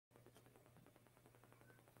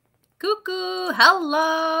Cuckoo,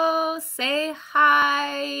 hello, say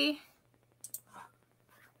hi.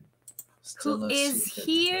 Still Who is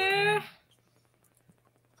here?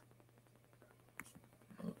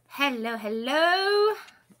 Hello, hello.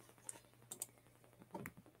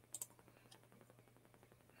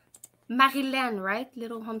 Marilyn, right?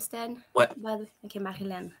 Little Homestead? What? Okay,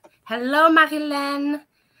 Marilyn. Hello, Marilyn.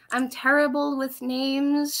 I'm terrible with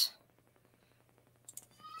names.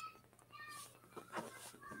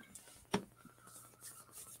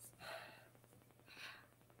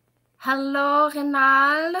 Hello, Renal.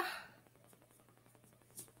 I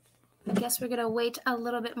guess we're going to wait a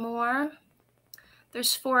little bit more.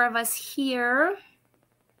 There's 4 of us here.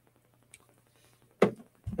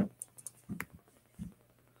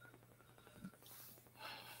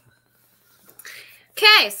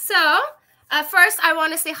 Okay, so first I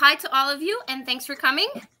want to say hi to all of you and thanks for coming.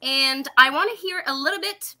 And I want to hear a little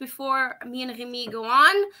bit, before me and Remy go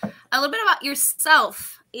on, a little bit about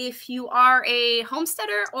yourself. If you are a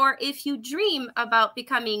homesteader or if you dream about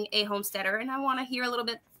becoming a homesteader. And I want to hear a little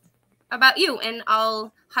bit about you and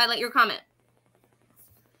I'll highlight your comment.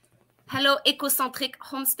 Hello, Ecocentric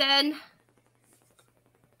Homestead.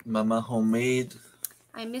 Mama Homemade.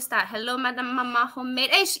 I missed that. Hello, Madame Mama Homemade.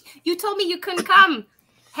 Hey, you told me you couldn't come.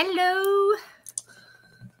 Hello.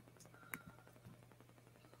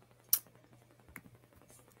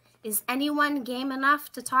 Is anyone game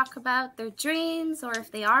enough to talk about their dreams or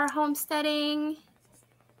if they are homesteading?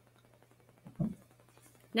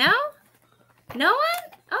 No? No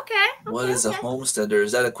one? Okay. What is a homesteader?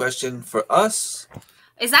 Is that a question for us?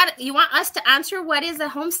 Is that, you want us to answer what is a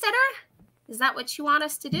homesteader? Is that what you want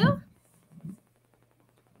us to do?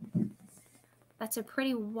 That's a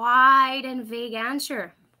pretty wide and vague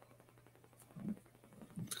answer.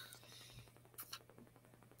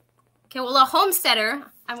 Okay, well, a homesteader,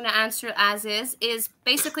 I'm going to answer as is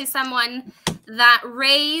basically someone that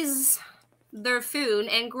raise their food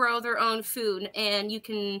and grow their own food. And you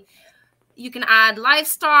can add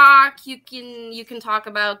livestock, you can talk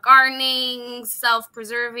about gardening,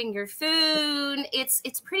 self-preserving your food.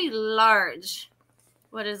 It's pretty large.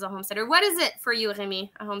 What is a homesteader? What is it for you,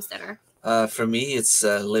 Remy, a homesteader? For me, it's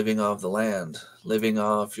living off the land, living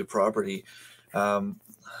off your property.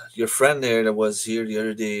 Your friend there that was here the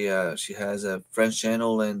other day, she has a French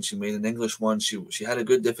channel and she made an English one. She had a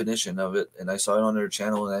good definition of it, and I saw it on her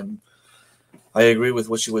channel, and I agree with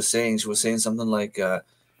what she was saying. She was saying something like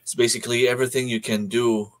it's basically everything you can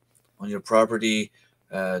do on your property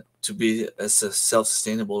to be as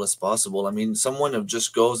self-sustainable as possible. I mean, someone who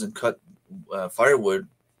just goes and cut firewood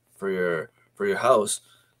for your house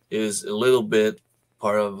is a little bit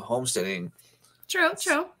part of homesteading. True.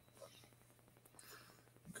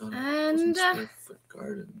 And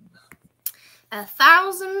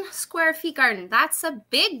 1,000 square feet garden. That's a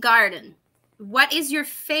big garden. What is your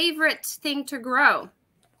favorite thing to grow?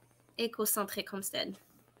 Ecocentric Homestead.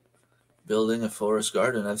 Building a forest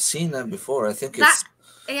garden. I've seen that before. I think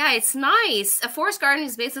it's nice. A forest garden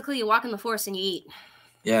is basically you walk in the forest and you eat.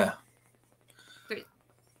 Yeah.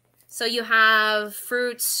 So you have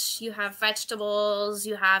fruits, you have vegetables,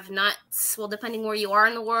 you have nuts. Well, depending where you are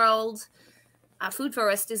in the world, food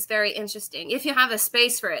forest is very interesting. If you have a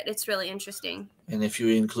space for it, it's really interesting. And if you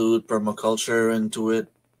include permaculture into it,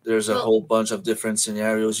 there's a whole bunch of different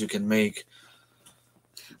scenarios you can make.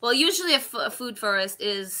 Well, usually a food forest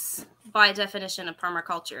is, by definition, a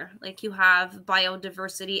permaculture. Like, you have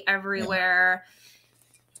biodiversity everywhere.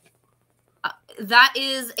 Yeah. That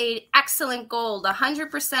is an excellent goal.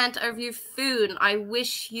 100% of your food. I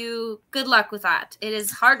wish you good luck with that. It is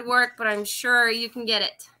hard work, but I'm sure you can get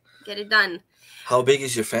it done. How big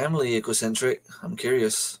is your family, Ecocentric? I'm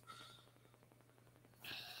curious.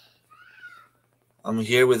 I'm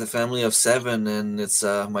here with a family of 7, and it's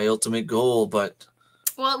my ultimate goal, but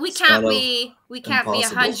well, we can't be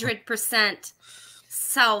 100%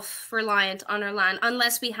 self-reliant on our land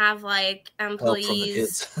unless we have like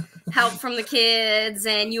employees, help from the kids,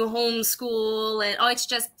 and you homeschool, and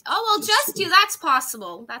just you. That's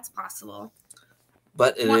possible.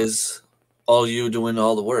 But it is all you doing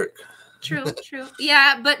all the work. True.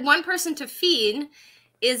 Yeah, but one person to feed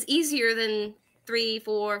is easier than 3,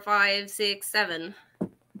 4, 5, 6, 7.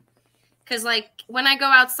 Because, like, when I go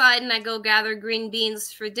outside and I go gather green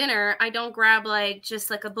beans for dinner, I don't grab, like,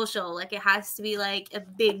 just, like, a bushel. Like, it has to be, like, a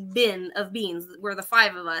big bin of beans. We're the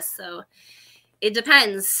 5 of us, so it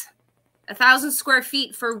depends. 1,000 square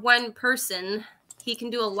feet for one person, he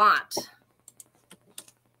can do a lot.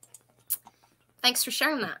 Thanks for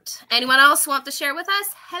sharing that. Anyone else want to share with us?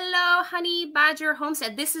 Hello, Honey Badger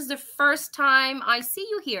Homestead. This is the first time I see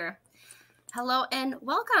you here. Hello and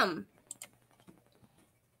welcome.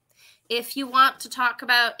 if you want to talk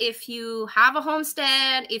about if you have a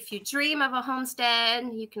homestead, if you dream of a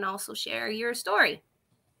homestead, you can also share your story.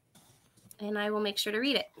 And I will make sure to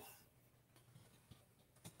read it.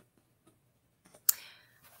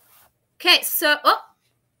 Okay, so,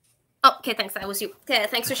 okay, thanks. That was you. Okay,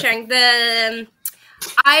 thanks for sharing.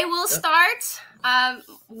 I will start.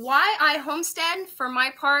 Why I homestead, for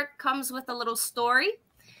my part, comes with a little story.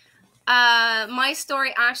 My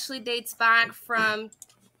story actually dates back from,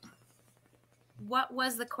 what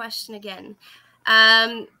was the question again?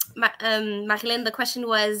 Marilyn, the question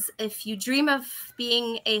was if you dream of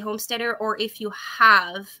being a homesteader or if you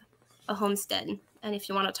have a homestead, and if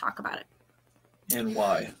you want to talk about it. And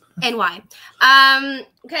why? And why.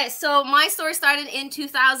 Okay, so my story started in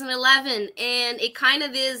 2011, and it kind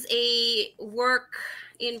of is a work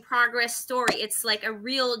in progress story. It's like a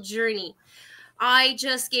real journey. I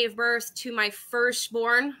just gave birth to my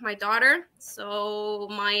firstborn, my daughter. So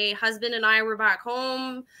my husband and I were back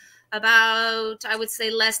home about, I would say,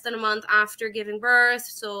 less than a month after giving birth.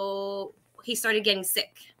 So he started getting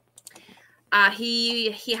sick.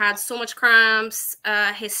 He had so much cramps.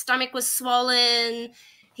 His stomach was swollen.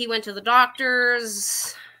 He went to the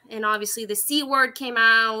doctors, and obviously the C word came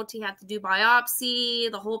out. He had to do biopsy.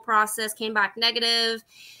 The whole process came back negative.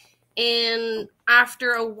 And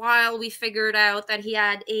after a while, we figured out that he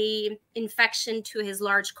had a infection to his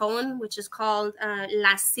large colon, which is called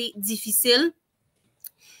litle difficile.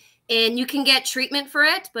 And you can get treatment for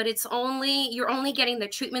it, but you're only getting the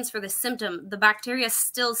treatments for the symptom. The bacteria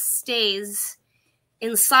still stays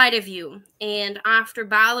inside of you. And after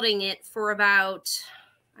battling it for about,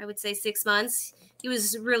 I would say, 6 months, he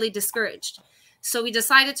was really discouraged. So we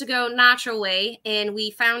decided to go natural way, and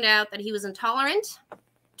we found out that he was intolerant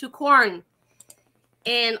to corn.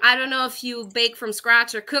 And I don't know if you bake from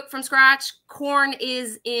scratch or cook from scratch. Corn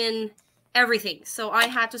is in everything. So I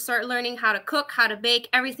had to start learning how to cook, how to bake,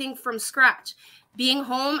 everything from scratch. Being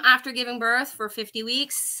home after giving birth for 50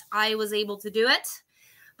 weeks, I was able to do it.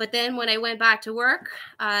 But then when I went back to work,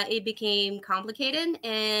 it became complicated.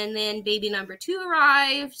 And then baby number 2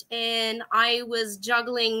 arrived, and I was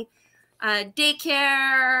juggling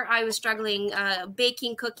daycare. I was struggling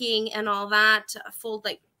baking, cooking, and all that.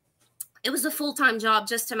 It was a full-time job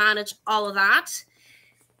just to manage all of that.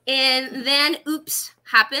 And then, oops,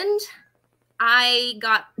 happened. I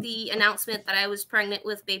got the announcement that I was pregnant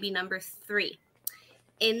with baby number 3.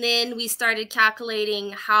 And then we started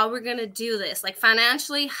calculating how we're going to do this. Like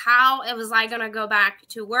financially, how was I going to go back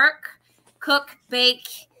to work, cook, bake,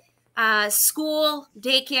 school,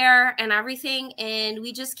 daycare, and everything. And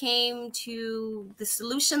we just came to the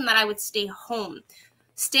solution that I would stay home.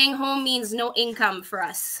 Staying home means no income for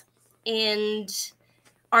us. And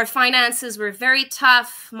our finances were very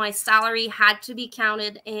tough. My salary had to be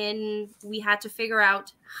counted, and we had to figure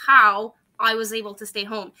out how I was able to stay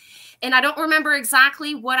home. And I don't remember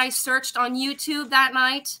exactly what I searched on YouTube that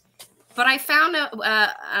night, but I found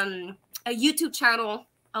a YouTube channel.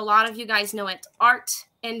 A lot of you guys know it, Art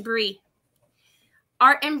and Bree.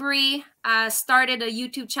 Art and Bree started a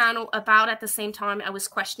YouTube channel about at the same time I was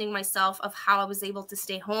questioning myself of how I was able to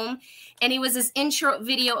stay home. And it was this intro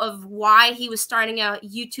video of why he was starting a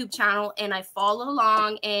YouTube channel, and I followed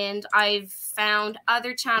along, and I've found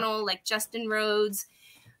other channels like Justin Rhodes,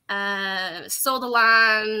 Sow the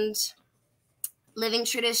Land, Living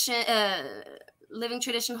Tradition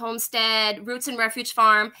Homestead, Roots and Refuge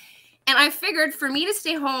Farm. And I figured for me to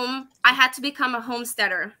stay home, I had to become a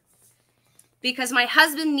homesteader, because my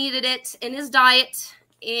husband needed it in his diet,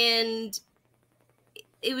 and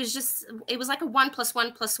it was like a 1 +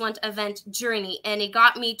 1 + 1 event journey. And it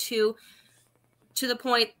got me to the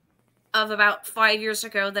point of about 5 years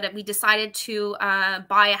ago that we decided to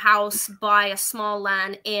buy a house, buy a small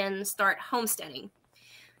land, and start homesteading.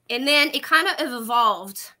 And then it kind of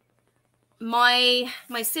evolved. My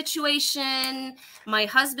situation, my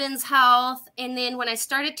husband's health, and then when I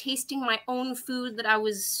started tasting my own food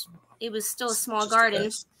it was still a small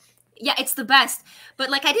garden. Yeah, it's the best. But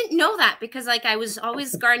like, I didn't know that, because like I was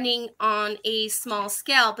always gardening on a small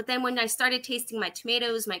scale. But then when I started tasting my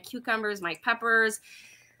tomatoes, my cucumbers, my peppers,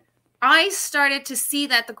 I started to see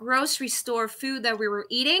that the grocery store food that we were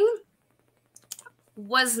eating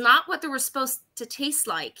was not what they were supposed to taste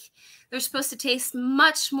like. They're supposed to taste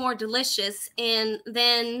much more delicious. And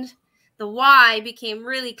then the why became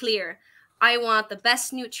really clear. I want the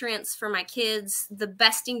best nutrients for my kids, the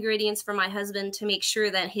best ingredients for my husband to make sure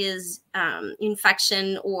that his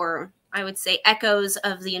infection, or I would say echoes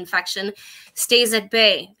of the infection, stays at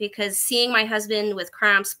bay. Because seeing my husband with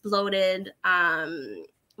cramps, bloated,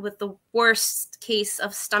 with the worst case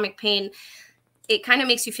of stomach pain, it kind of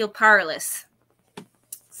makes you feel powerless.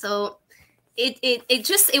 So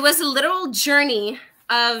it was a literal journey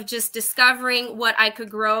of just discovering what I could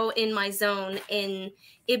grow in my zone, and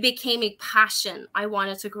it became a passion. I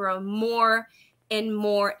wanted to grow more and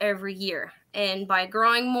more every year, and by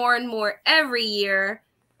growing more and more every year,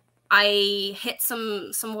 I hit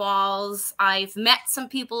some walls. I've met some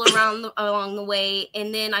people along the way,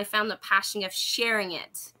 and then I found the passion of sharing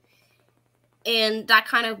it. And that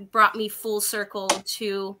kind of brought me full circle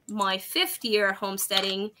to my 5th year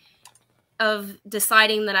homesteading, of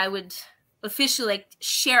deciding that I would officially like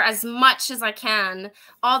share as much as I can,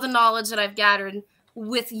 all the knowledge that I've gathered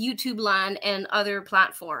with YouTube land and other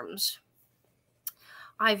platforms.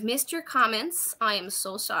 I've missed your comments. I am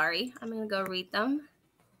so sorry. I'm gonna go read them.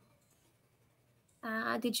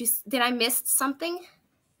 Did I miss something?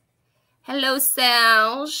 Hello,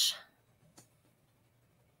 Serge.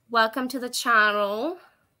 Welcome to the channel.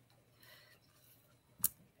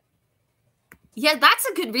 Yeah, that's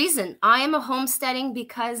a good reason. I am a homesteading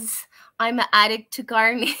because I'm an addict to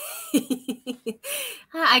gardening.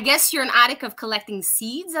 I guess you're an addict of collecting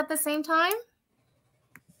seeds at the same time.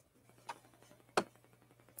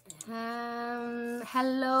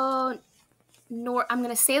 Hello. I'm going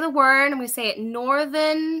to say the word. I'm going to say it.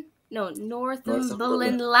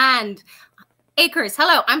 Northumberland land. Acres.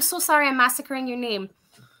 Hello. I'm so sorry I'm massacring your name.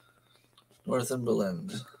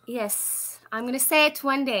 Northumberland. Yes. I'm going to say it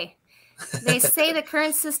one day. They say the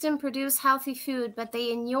current system produce healthy food, but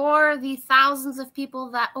they ignore the thousands of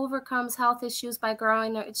people that overcomes health issues by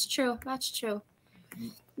growing it. It's true. That's true.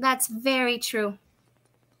 That's very true.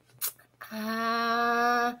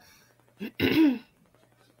 Hello.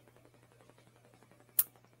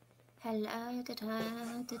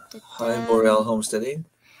 Hi, Boreal Homesteading.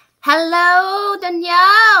 Hello,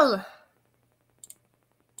 Danielle.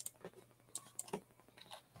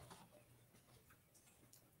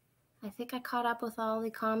 I think I caught up with all the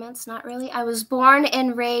comments. Not really. I was born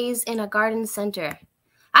and raised in a garden center.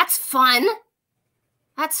 That's fun.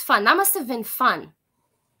 That's fun. That must have been fun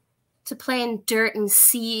to play in dirt and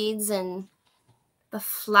seeds and the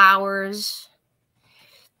flowers.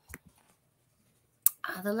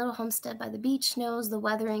 The little homestead by the beach knows the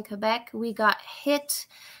weather in Quebec. We got hit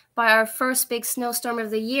by our first big snowstorm of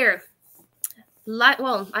the year.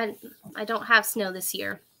 Well, I don't have snow this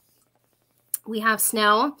year. We have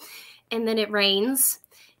snow, and then it rains,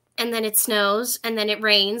 and then it snows, and then it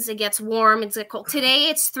rains. It gets warm. It's cold. Today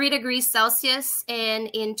it's 3 degrees Celsius, and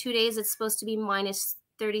in 2 days it's supposed to be minus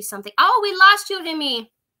 30 something. Oh, we lost you,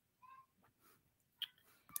 Remy.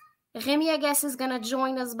 Remy, I guess, is going to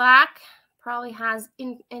join us back. Probably has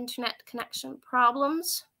internet connection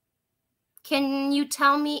problems. Can you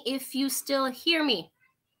tell me if you still hear me?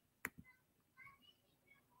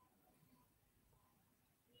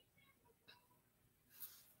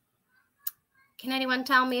 Can anyone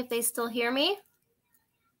tell me if they still hear me?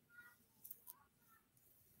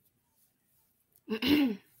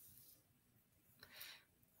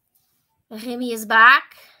 Remy is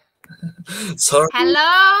back. Sorry.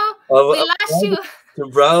 Hello. We lost you. To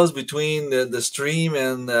browse between the stream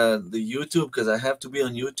and the YouTube, because I have to be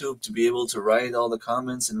on YouTube to be able to write all the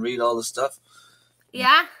comments and read all the stuff.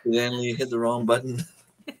 Yeah. Accidentally hit the wrong button.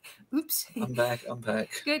 Oops. I'm back.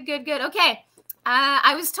 Good. Okay.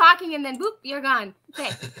 I was talking and then boop, you're gone. Okay.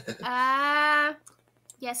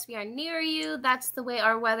 Yes, we are near you. That's the way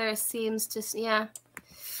our weather seems to. Yeah.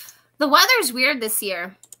 The weather's weird this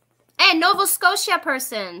year. Hey, Nova Scotia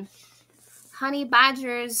person. Honey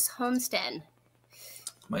Badger's Homestead.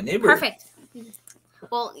 My neighbor. Perfect.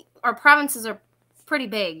 Well, our provinces are pretty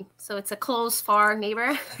big, so it's a close, far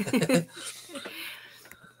neighbor.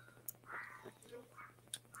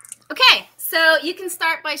 Okay, so you can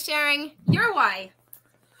start by sharing your why.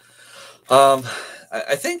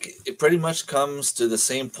 I think it pretty much comes to the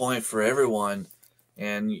same point for everyone,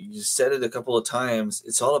 and you said it a couple of times.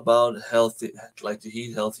 It's all about healthy, like to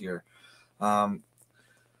eat healthier. I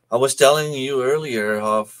was telling you earlier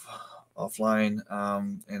offline,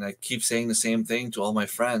 and I keep saying the same thing to all my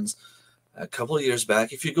friends. A couple of years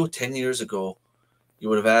back, if you go 10 years ago, you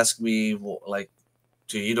would have asked me like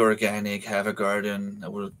to eat organic, have a garden. I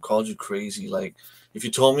would have called you crazy. Like if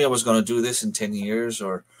you told me I was going to do this in 10 years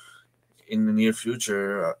or in the near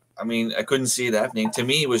future, I mean, I couldn't see it happening. To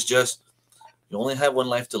me, it was just, you only have one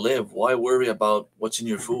life to live. Why worry about what's in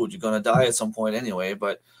your food? You're going to die at some point anyway.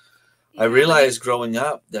 But yeah, I realized growing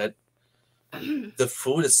up that the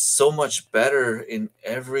food is so much better in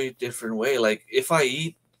every different way. Like if I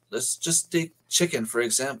eat, let's just take chicken, for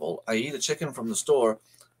example. I eat a chicken from the store,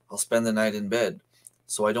 I'll spend the night in bed.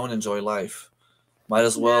 So I don't enjoy life. Might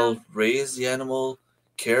as well raise the animal,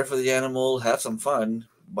 care for the animal, have some fun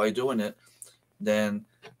by doing it. then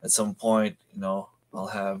at some point, I'll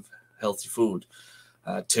have healthy food.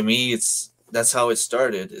 To me, that's how it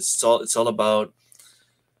started. It's all about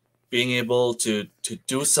being able to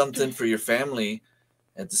do something for your family,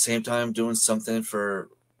 at the same time doing something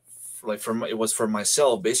it was for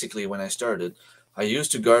myself basically when I started. I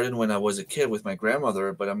used to garden when I was a kid with my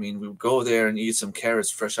grandmother, but I mean we would go there and eat some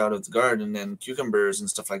carrots fresh out of the garden and cucumbers and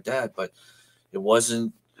stuff like that. But it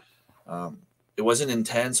wasn't um, it wasn't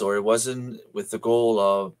intense, or it wasn't with the goal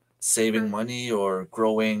of saving True. money or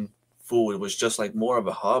growing food. It was just like more of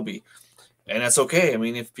a hobby, and that's okay. I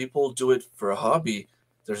mean, if people do it for a hobby,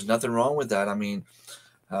 there's nothing wrong with that. I mean,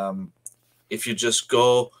 um, if you just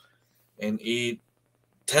go and eat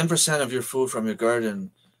 10% of your food from your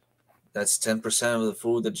garden, that's 10% of the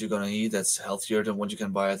food that you're going to eat that's healthier than what you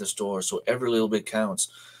can buy at the store. So every little bit counts.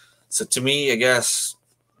 So to me, I guess,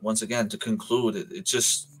 once again, to conclude,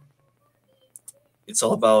 it's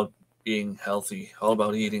all about being healthy, all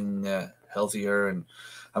about eating healthier. And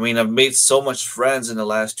I mean, I've made so much friends in the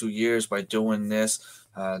last 2 years by doing this.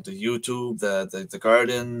 The YouTube, the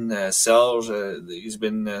garden, Serge, he's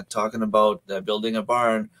been talking about building a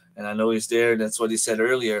barn, and I know he's there. That's what he said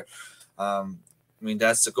earlier. I mean,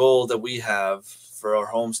 that's the goal that we have for our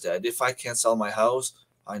homestead. If I can't sell my house,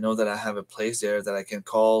 I know that I have a place there that I can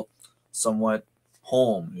call somewhat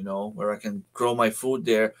home, where I can grow my food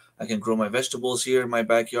there. I can grow my vegetables here in my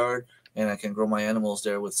backyard, and I can grow my animals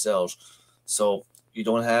there with cells. So you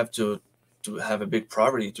don't have to have a big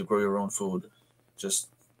property to grow your own food. Just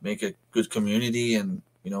make a good community and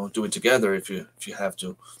do it together if you have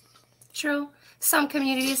to. True. Some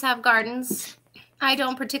communities have gardens. I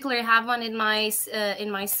don't particularly have one in my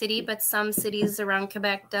city, but some cities around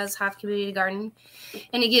Quebec does have community garden,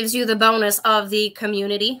 and it gives you the bonus of the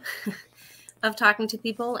community of talking to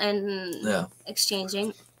people and Yeah,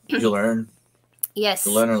 exchanging. you learn. Yes.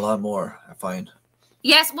 You learn a lot more, I find.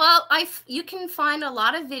 Yes, well, you can find a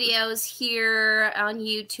lot of videos here on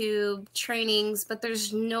YouTube, trainings, but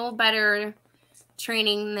there's no better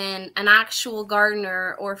training than an actual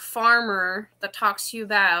gardener or farmer that talks to you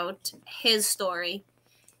about his story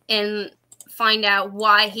and find out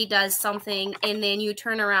why he does something, and then you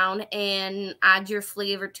turn around and add your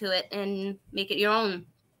flavor to it and make it your own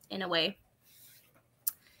in a way.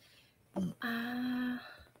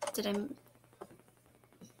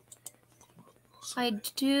 I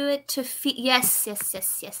do it to feed. Yes.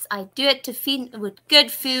 I do it to feed with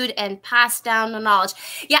good food and pass down the knowledge.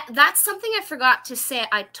 Yeah, that's something I forgot to say.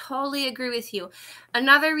 I totally agree with you.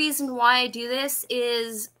 Another reason why I do this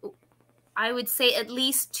is I would say at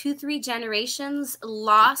least 2-3 generations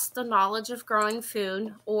lost the knowledge of growing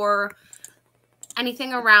food or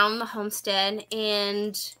anything around the homestead,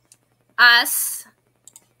 and us,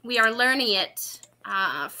 we are learning it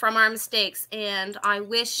from our mistakes, and I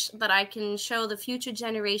wish that I can show the future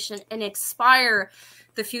generation and inspire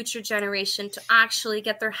the future generation to actually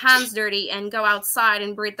get their hands dirty and go outside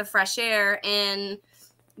and breathe the fresh air and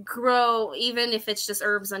grow, even if it's just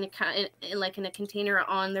herbs on like in a container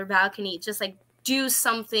on their balcony. Just like do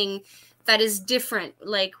something that is different.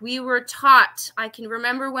 Like we were taught, I can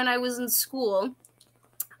remember when I was in school,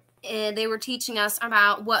 they were teaching us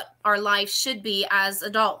about what our life should be as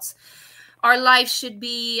adults. Our life should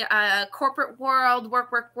be a corporate world,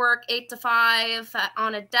 work, 8 to 5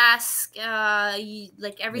 on a desk,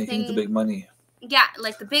 like everything. Making the big money. Yeah,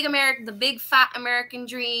 like the big fat American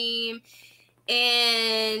dream.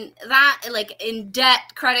 And that, like in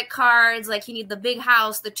debt, credit cards, like you need the big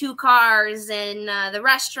house, the 2 cars, and the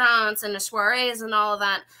restaurants and the soirees and all of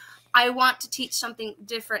that. I want to teach something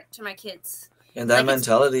different to my kids. And that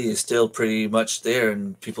mentality is still pretty much there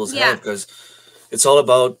in people's head, because it's all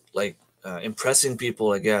about like impressing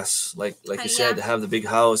people, I guess. Like you said, to have the big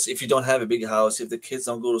house. If you don't have a big house, if the kids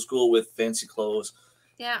don't go to school with fancy clothes,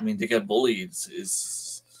 I mean, they get bullied.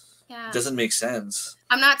 It doesn't make sense.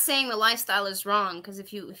 I'm not saying the lifestyle is wrong, because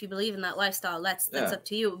if you believe in that lifestyle, that's up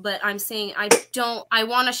to you. But I'm saying I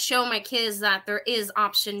want to show my kids that there is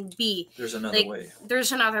option B. There's another way.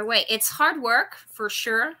 There's another way. It's hard work for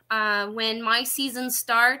sure. When my season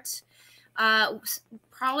starts,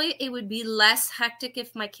 probably it would be less hectic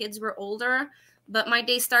if my kids were older. But my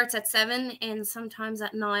day starts at 7, and sometimes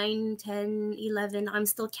at 9, 10, 11, I'm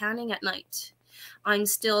still canning at night. I'm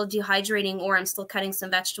still dehydrating, or I'm still cutting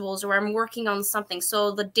some vegetables, or I'm working on something.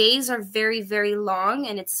 So the days are very, very long,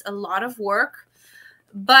 and it's a lot of work.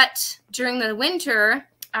 But during the winter,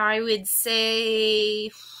 I would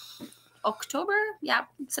say October,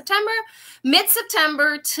 September,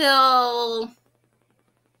 mid-September till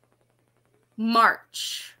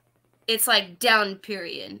March. It's like down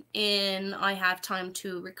period, and I have time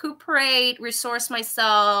to recuperate, resource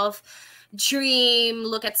myself, dream,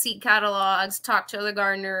 look at seed catalogs, talk to other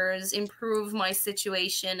gardeners, improve my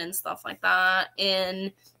situation and stuff like that.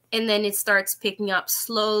 And then it starts picking up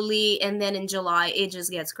slowly, and then in July it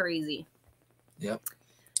just gets crazy. Yep.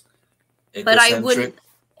 But I wouldn't.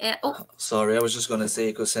 Sorry, I was just going to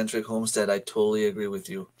say ecocentric homestead. I totally agree with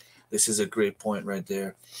you. This is a great point right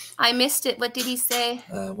there. I missed it. What did he say?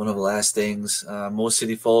 One of the last things. Most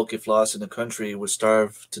city folk, if lost in the country, would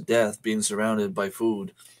starve to death being surrounded by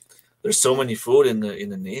food. There's so many food in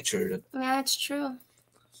the nature that yeah, it's true.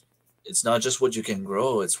 It's not just what you can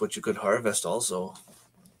grow; it's what you could harvest also.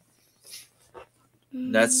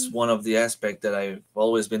 That's one of the aspects that I've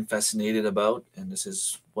always been fascinated about, and this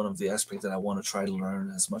is one of the aspects that I want to try to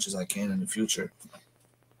learn as much as I can in the future.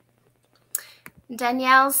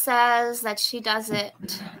 Danielle says that she does it.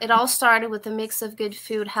 It all started with a mix of good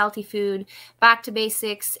food, healthy food, back to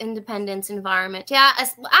basics, independence, environment. Yeah,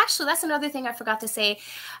 actually, that's another thing I forgot to say.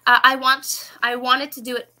 I wanted to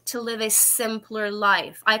do it to live a simpler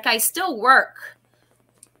life. Like, I still work,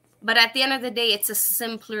 but at the end of the day, it's a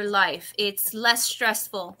simpler life. It's less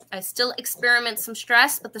stressful. I still experiment some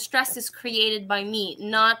stress, but the stress is created by me,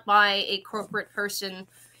 not by a corporate person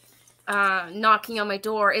knocking on my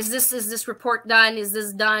door. Is this report done? Is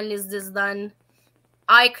this done? Is this done?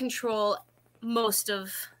 I control most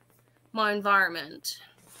of my environment.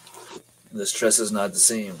 The stress is not the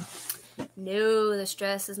same. No, the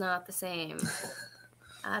stress is not the same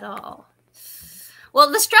at all. Well,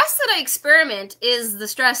 the stress that I experiment is the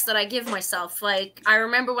stress that I give myself. Like, I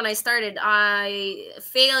remember when I started,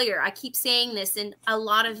 failure. I keep saying this in a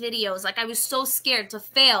lot of videos. Like, I was so scared to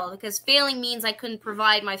fail because failing means I couldn't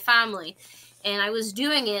provide my family. And I was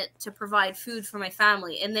doing it to provide food for my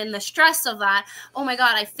family. And then the stress of that, oh my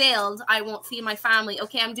God, I failed. I won't feed my family.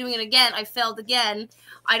 Okay, I'm doing it again. I failed again.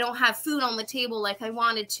 I don't have food on the table like I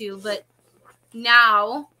wanted to. But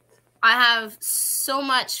now I have so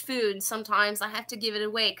much food, sometimes I have to give it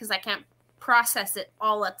away because I can't process it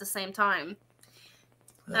all at the same time.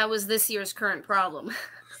 That was this year's current problem.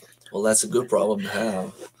 Well, that's a good problem to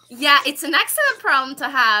have. Yeah, it's an excellent problem to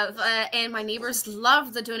have, and my neighbors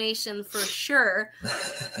love the donation for sure.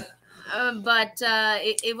 But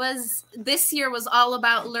this year was all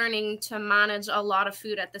about learning to manage a lot of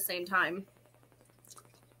food at the same time.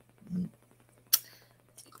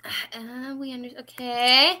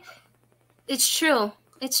 Okay. It's true.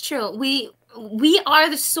 It's true. We are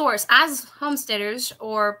the source as homesteaders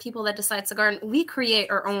or people that decide to garden. We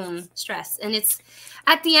create our own stress, and it's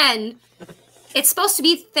at the end, it's supposed to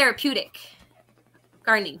be therapeutic.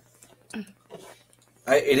 Gardening.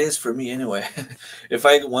 It is for me anyway.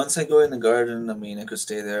 Once I go in the garden, I mean, I could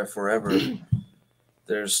stay there forever.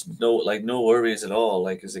 There's no worries at all.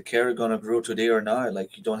 Like, is the carrot gonna grow today or not?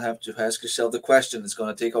 Like, you don't have to ask yourself the question. It's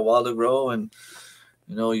gonna take a while to grow, and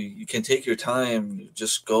you can take your time. You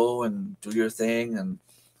just go and do your thing, and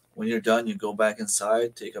when you're done, you go back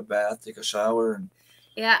inside, take a bath, take a shower, and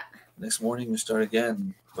next morning you start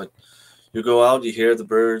again. But you go out, you hear the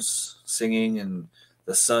birds singing, and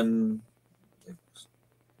the sun.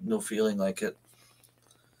 No feeling like it.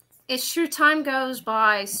 It's true. Time goes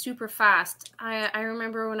by super fast. I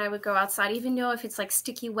remember when I would go outside, even though if it's like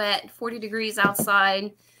sticky wet, 40 degrees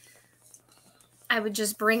outside, I would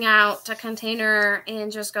just bring out a container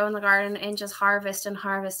and just go in the garden and just harvest and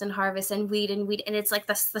harvest and harvest and weed. And it's like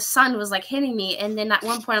the sun was like hitting me. And then at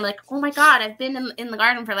one point I'm like, oh my God, I've been in the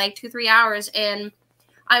garden for like 2-3 hours and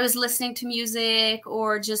I was listening to music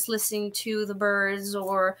or just listening to the birds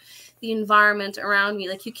or the environment around me.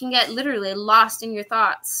 Like, you can get literally lost in your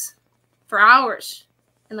thoughts for hours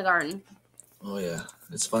in the garden. Oh yeah,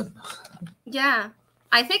 it's fun. Yeah.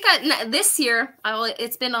 I think this year,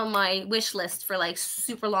 it's been on my wish list for like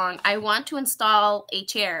super long. I want to install a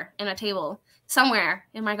chair and a table somewhere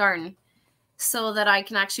in my garden so that I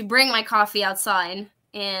can actually bring my coffee outside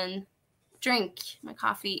and drink my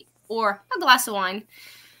coffee or a glass of wine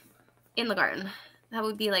in the garden. That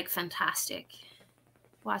would be like fantastic.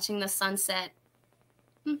 Watching the sunset.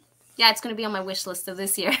 Yeah, it's going to be on my wish list of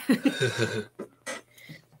this year.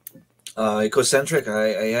 Ecocentric,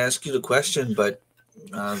 I asked you the question, but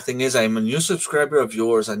the thing is, I'm a new subscriber of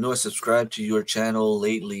yours. I know I subscribed to your channel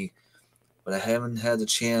lately, but I haven't had the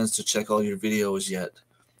chance to check all your videos yet.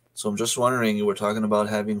 So I'm just wondering, you were talking about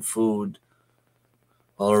having food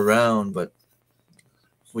all around, but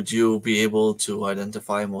would you be able to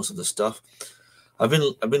identify most of the stuff? I've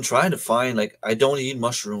been trying to find, like, I don't eat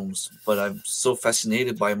mushrooms, but I'm so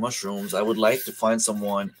fascinated by mushrooms. I would like to find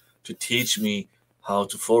someone to teach me how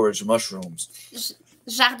to forage mushrooms.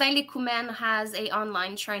 Jardin Les Coumènes has a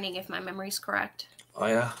online training, if my memory is correct. Oh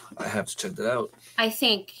yeah, I have to check that out.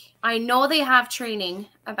 I know they have training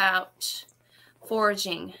about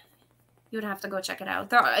foraging. You would have to go check it out.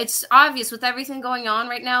 It's obvious with everything going on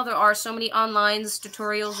right now. There are so many online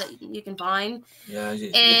tutorials that you can find, Yeah,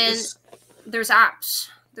 and there's apps.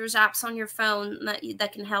 There's apps on your phone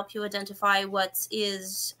that can help you identify what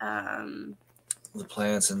is the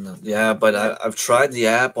plants and yeah. But I've tried the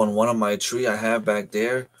app on one of my tree I have back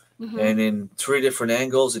there, and in 3 different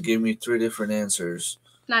angles, it gave me 3 different answers.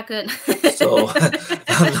 Not good. So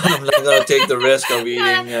I'm not gonna take the risk of eating.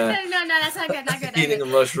 No, that's not good. Not good. Eating a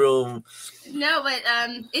mushroom. No, but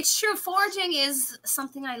it's true. Foraging is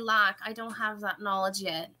something I lack. I don't have that knowledge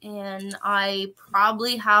yet, and I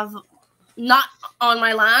probably have not on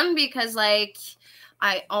my land because like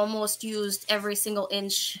I almost used every single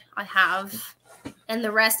inch I have, and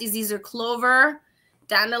the rest is either clover,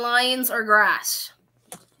 dandelions, or grass.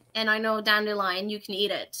 And I know dandelion, you can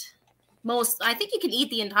eat it. I think you can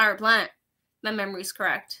eat the entire plant. My memory's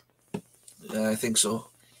correct. Yeah, I think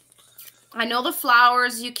so. I know the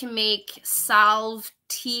flowers you can make salve,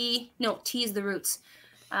 tea. No, tea is the roots.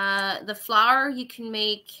 The flower you can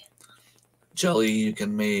make jelly. You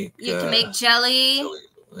can make jelly.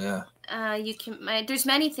 Yeah. You can. There's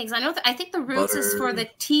many things. I know. I think the roots is for the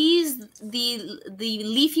teas. The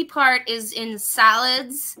leafy part is in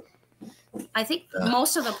salads. I think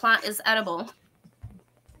most of the plant is edible.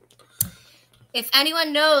 If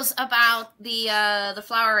anyone knows about the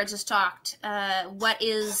flower I just talked, what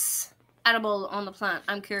is edible on the plant?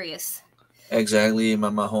 I'm curious. Exactly,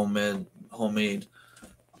 my homemade,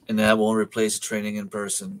 and that won't replace training in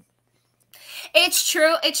person. It's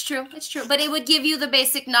true. But it would give you the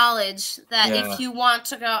basic knowledge that if you want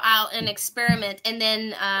to go out and experiment and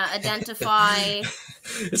then identify.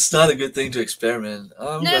 It's not a good thing to experiment.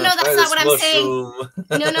 No, that's not what I'm saying.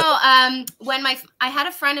 No. When I had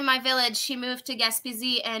a friend in my village, she moved to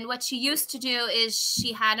Gaspésie, and what she used to do is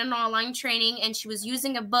she had an online training, and she was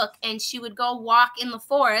using a book, and she would go walk in the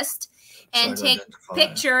forest and take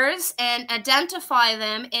pictures and identify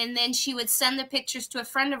them, and then she would send the pictures to a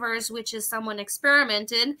friend of hers, which is someone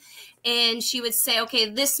experimented, and she would say, okay,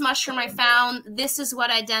 this mushroom I found, this is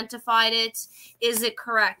what identified it, is it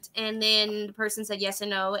correct? And then the person said yes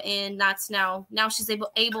and no, and that's now she's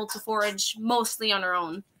able to forage mostly on her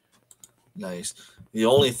own. Nice. The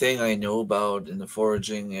only thing I know about in the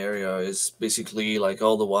foraging area is basically like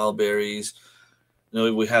all the wild berries.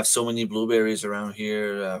 We have so many blueberries around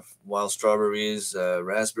here, wild strawberries,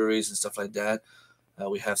 raspberries, and stuff like that.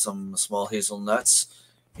 We have some small hazelnuts,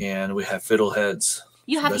 and we have fiddleheads.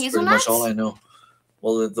 You have hazelnuts? Pretty much all I know.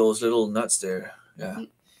 Well, those little nuts there, yeah.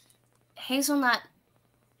 Hazelnut.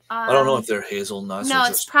 I don't know if they're hazelnuts. No,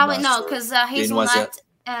 it's probably no, because hazelnut.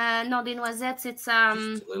 No, the noisettes. It's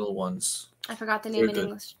the little ones. I forgot the name in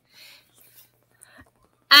English.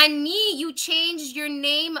 Annie, you changed your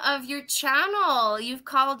name of your channel. You've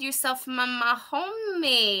called yourself Mama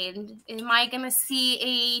Homemade. Am I going to see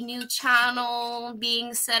a new channel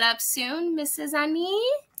being set up soon, Mrs. Annie?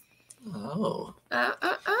 Oh.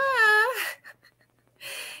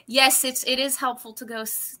 Yes, it is helpful to go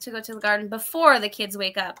to the garden before the kids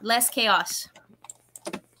wake up. Less chaos.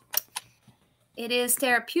 It is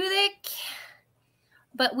therapeutic,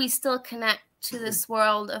 but we still connect to this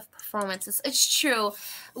world of performances. It's true.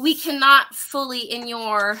 We cannot fully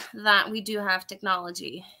ignore that we do have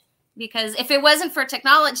technology, because if it wasn't for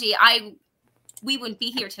technology, we wouldn't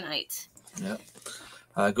be here tonight. Yeah.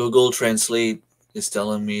 Google Translate is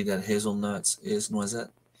telling me that hazelnuts is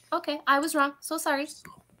noisette. Okay, I was wrong. So sorry.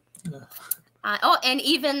 Yeah. And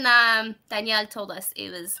even Danielle told us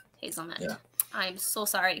it was hazelnut. Yeah. I'm so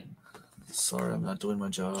sorry. Sorry, I'm not doing my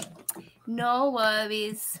job. No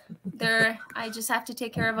worries. I just have to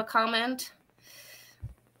take care of a comment.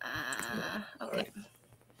 Okay. Right.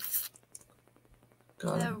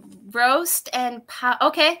 Got it. Roast and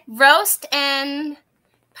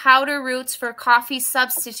powder roots for coffee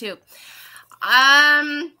substitute.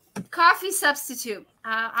 Coffee substitute.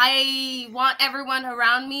 I want everyone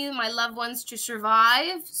around me, my loved ones, to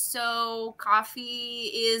survive. So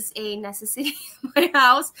coffee is a necessity in my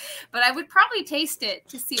house. But I would probably taste it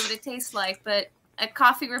to see what it tastes like. But a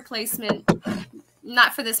coffee replacement,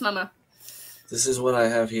 not for this mama. This is what I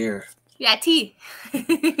have here. Yeah, tea.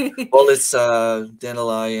 Well, it's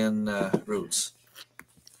dandelion roots.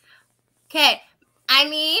 Okay.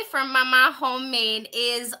 Annie from Mama Homemade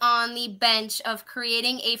is on the bench of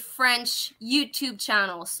creating a French YouTube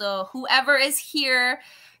channel. So whoever is here,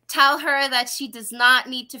 tell her that she does not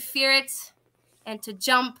need to fear it and to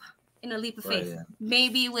jump in a leap of faith. Right.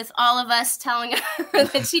 Maybe with all of us telling her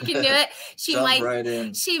that she can do it, she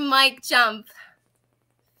might jump.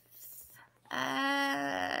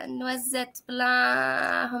 Noisette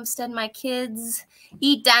blanc, Homestead, my kids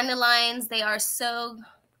eat dandelions. They are so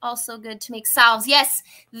also good to make salves. Yes,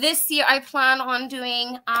 this year I plan on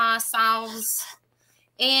doing salves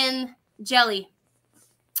in jelly.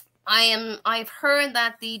 I've heard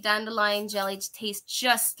that the dandelion jelly tastes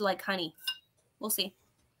just like honey. We'll see.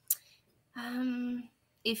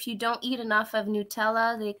 If you don't eat enough of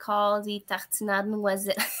Nutella, they call the tartinade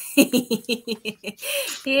noisette.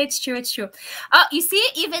 It's true, it's true. Oh, you see,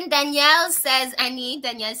 even Danielle says,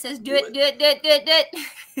 Danielle says, do it.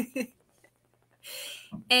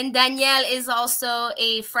 And Danielle is also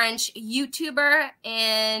a French YouTuber,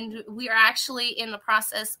 and we are actually in the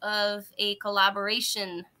process of a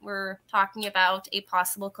collaboration. We're talking about a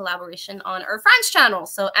possible collaboration on our French channel.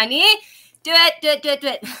 So Annie, do it.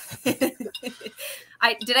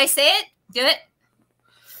 Did I say it? Do it.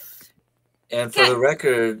 And for the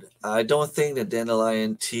record, I don't think that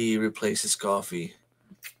dandelion tea replaces coffee.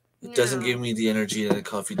 It doesn't give me the energy that a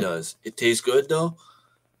coffee does. It tastes good though.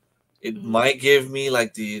 It might give me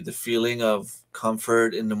like the feeling of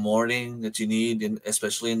comfort in the morning that you need,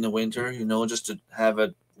 especially in the winter, you know, just to have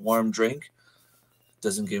a warm drink. It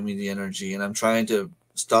doesn't give me the energy. And I'm trying to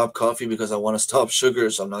stop coffee because I want to stop sugar,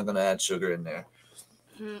 so I'm not going to add sugar in there.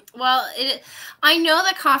 Well, I know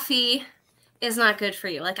that coffee is not good for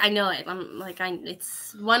you. Like, I know it.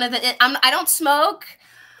 It's one of the, I don't smoke.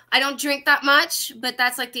 I don't drink that much, but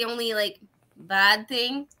that's like the only like bad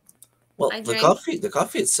thing. Well, the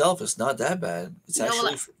coffee itself is not that bad. It's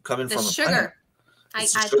actually coming from sugar. A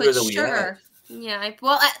plant. I put sugar. Yeah,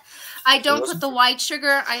 I don't put the white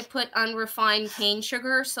sugar. I put unrefined cane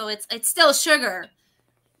sugar, so it's still sugar,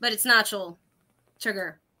 but it's natural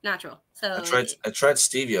sugar, natural. So I tried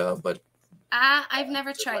stevia, but I've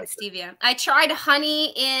never tried stevia. I tried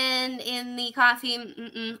honey in the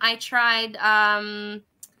coffee. I tried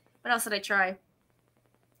what else did I try?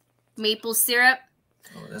 Maple syrup.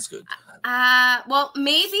 Oh, that's good. Well,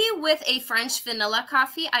 maybe with a French vanilla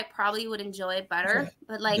coffee, I probably would enjoy it better. Okay.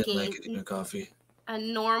 But like a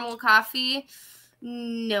normal coffee,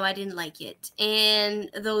 no, I didn't like it.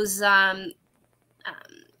 And those, I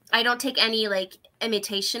don't take any like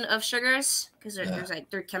imitation of sugars because there's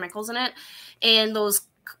like there are chemicals in it, and those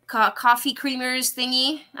coffee creamers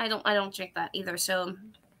thingy, I don't drink that either. So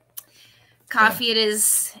coffee it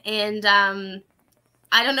is, and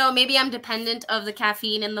I don't know. Maybe I'm dependent of the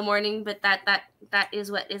caffeine in the morning, but that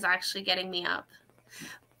is what is actually getting me up.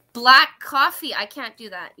 Black coffee, I can't do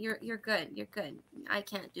that. You're good. You're good. I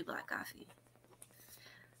can't do black coffee.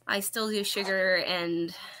 I still do sugar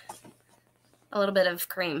and a little bit of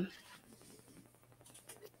cream.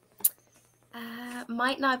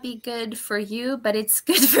 Might not be good for you, but it's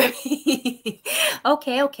good for me.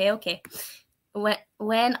 Okay.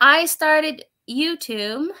 When I started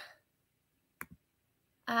YouTube,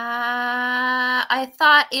 I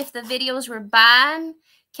thought if the videos were bad,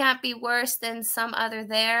 can't be worse than some other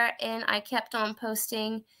there, and I kept on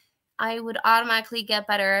posting, I would automatically get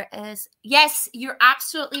better. Yes, you're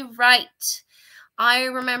absolutely right. I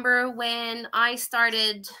remember when I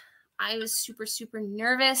started, I was super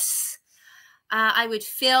nervous. I would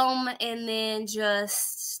film and then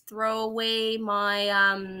just throw away my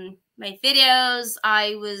my videos.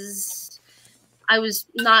 I was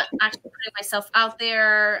not actually putting myself out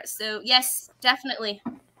there. So yes, definitely.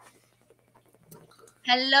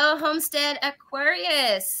 Hello, Homestead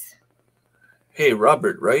Aquarius. Hey,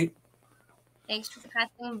 Robert, right? Thanks for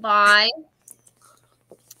passing by.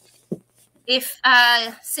 If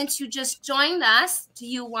since you just joined us, do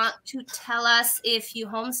you want to tell us if you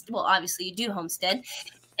homestead? Well, obviously you do homestead,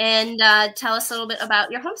 and tell us a little bit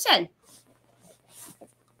about your homestead.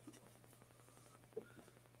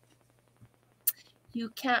 You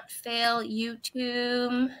can't fail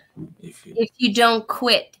YouTube if you don't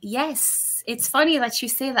quit. Yes, it's funny that you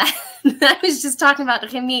say that. I was just talking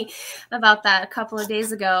about Remy about that a couple of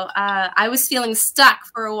days ago. I was feeling stuck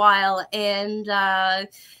for a while, and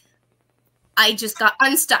I just got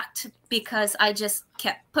unstuck because I just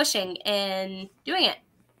kept pushing and doing it.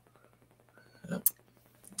 Yep.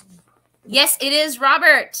 Yes, it is,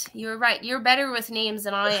 Robert. You're right. You're better with names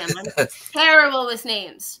than I am. I'm terrible with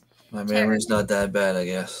names. My memory's not that bad, I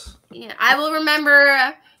guess. Yeah, I will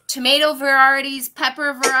remember tomato varieties,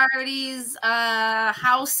 pepper varieties,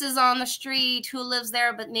 houses on the street, who lives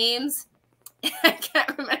there, but names. I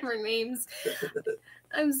can't remember names.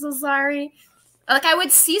 I'm so sorry. Like, I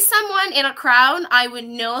would see someone in a crowd, I would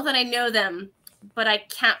know that I know them, but I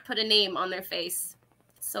can't put a name on their face.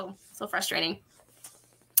 So frustrating.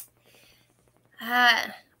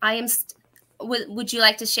 Would you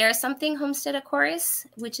like to share something, Homestead Aquarius,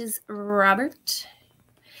 which is Robert?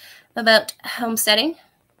 about homesteading?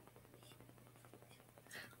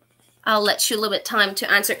 I'll let you a little bit time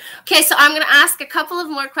to answer. Okay, so I'm going to ask a couple of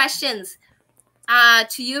more questions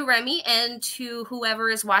to you, Remy, and to whoever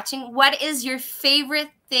is watching. What is your favorite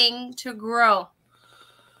thing to grow?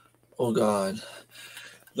 Oh God,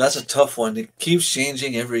 that's a tough one. It keeps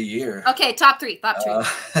changing every year. Okay, top three.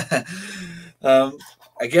 I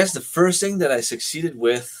guess the first thing that I succeeded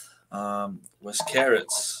with was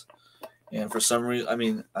carrots. And for some reason, I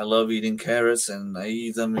mean, I love eating carrots, and I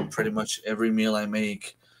eat them in pretty much every meal I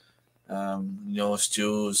make.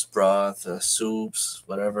 Stews, broth, soups,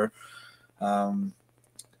 whatever.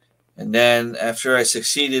 And then after I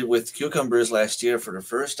succeeded with cucumbers last year for the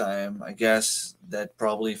first time, I guess that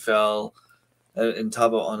probably fell on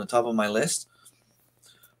the top of my list.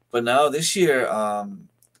 But now this year,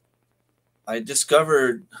 I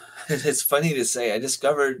discovered. It's funny to say, I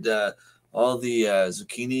discovered all the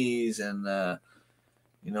zucchinis and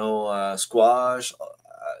squash,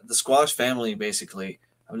 the squash family basically.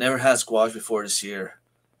 I've never had squash before this year.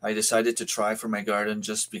 I decided to try for my garden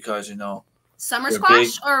just because summer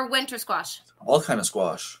squash or winter squash? All kind of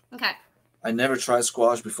squash. Okay. I never tried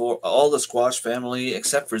squash before. All the squash family,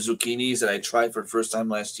 except for zucchinis that I tried for the first time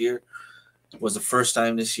last year, was the first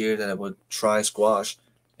time this year that I would try squash,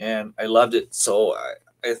 and I loved it. So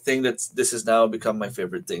I think that this has now become my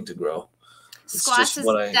favorite thing to grow. Squash is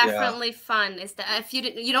definitely fun. It's if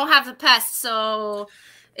you don't have the pests, so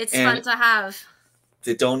it's fun to have.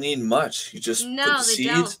 They don't need much. You just put the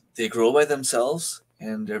seeds. They grow by themselves,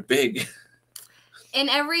 and they're big. And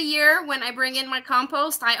every year when I bring in my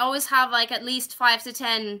compost, I always have like at least 5 to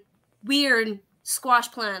 10 weird squash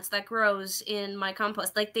plants that grows in my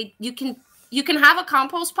compost. Like you can have a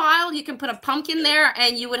compost pile. You can put a pumpkin there,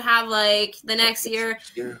 and you would have like the next year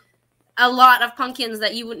a lot of pumpkins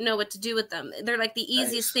that you wouldn't know what to do with them. They're like the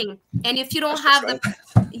easiest thing. And if you don't have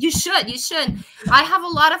you should. I have a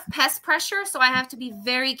lot of pest pressure, so I have to be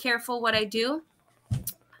very careful what I do.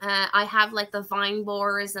 I have like the vine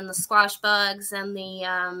borers and the squash bugs and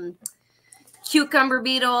the cucumber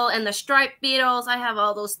beetle and the striped beetles. I have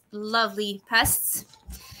all those lovely pests.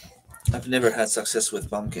 I've never had success with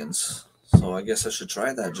pumpkins, so I guess I should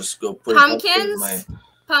try that. Just go put pumpkins.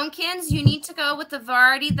 Pumpkins, you need to go with the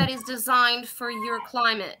variety that is designed for your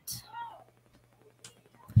climate,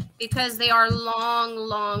 because they are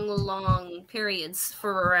long periods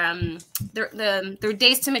for their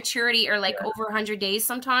days to maturity are like over 100 days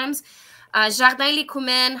sometimes. Jardin Les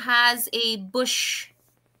Coumens has a bush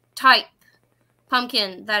type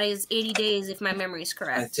pumpkin that is 80 days if my memory is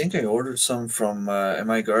correct. I think I ordered some from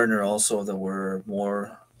M.I. Gardner also that were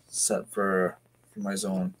more set for my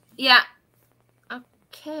zone. Yeah.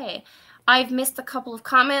 Okay, I've missed a couple of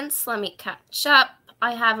comments. Let me catch up.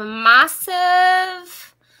 I have a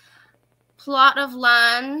massive plot of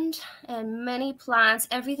land and many plants,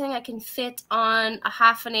 everything I can fit on a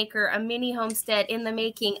half an acre, a mini homestead in the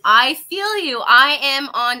making. I feel you. I am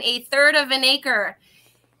on a third of an acre.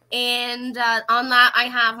 And on that, I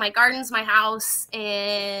have my gardens, my house,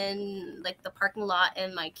 and like the parking lot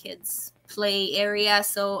and my kids' play area.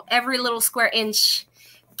 So every little square inch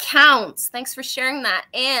counts. Thanks for sharing that.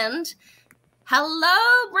 And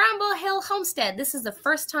hello, Bramble Hill Homestead. This is the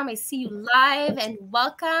first time I see you live, and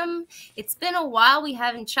welcome. It's been a while we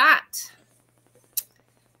haven't chat.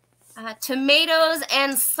 Tomatoes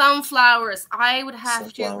and sunflowers. I would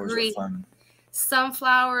have to agree.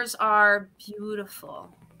 Sunflowers are beautiful.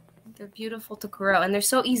 They're beautiful to grow, and they're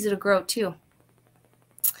so easy to grow too.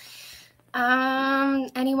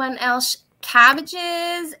 Anyone else?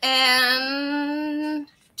 Cabbages and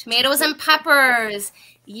tomatoes and peppers.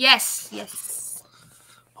 Yes.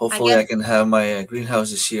 Hopefully I can have my greenhouse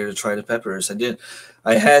this year to try the peppers.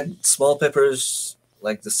 I had small peppers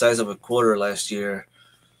like the size of a quarter last year.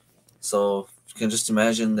 So you can just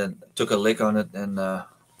imagine that I took a lick on it and my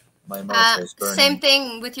mouth was burning. Same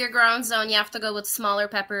thing with your ground zone. You have to go with smaller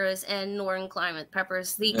peppers and northern climate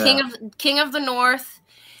peppers. The king of the north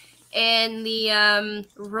and the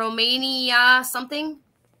Romania something.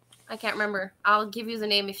 I can't remember. I'll give you the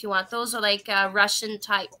name if you want. Those are like Russian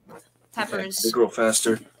type peppers. Okay. They grow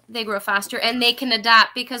faster. They grow faster, and they can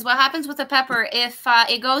adapt, because what happens with a pepper, if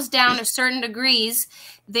it goes down a certain degrees,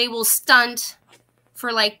 they will stunt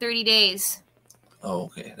for like 30 days. Oh,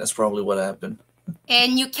 okay. That's probably what happened.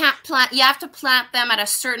 And you can't plant, you have to plant them at a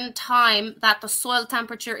certain time that the soil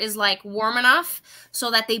temperature is like warm enough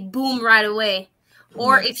so that they boom right away.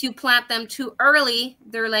 Or if you plant them too early,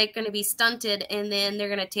 they're like going to be stunted, and then they're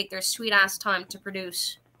going to take their sweet ass time to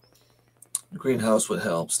produce. A greenhouse would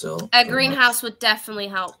help still. A greenhouse would definitely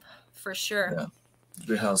help, for sure. Yeah. The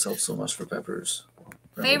greenhouse helps so much for peppers.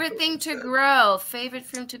 Favorite thing to grow. Favorite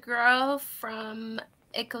fruit to grow from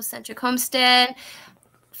Ecocentric Homestead.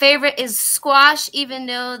 Favorite is squash, even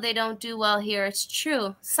though they don't do well here. It's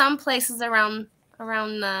true. Some places around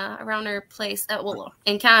our place, well,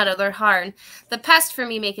 in Canada, they're hard. The pests for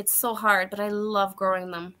me make it so hard, but I love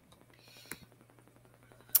growing them.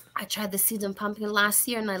 I tried the seeds and pumpkin last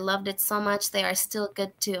year, and I loved it so much. They are still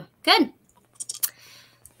good too. Good.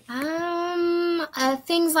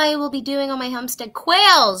 Things I will be doing on my homestead: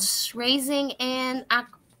 quails, raising, and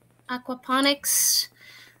aquaponics.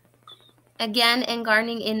 Again, and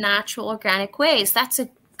gardening in natural, organic ways. That's a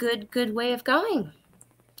good way of going.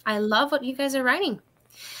 I love what you guys are writing.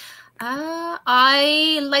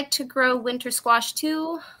 I like to grow winter squash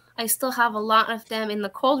too. I still have a lot of them in the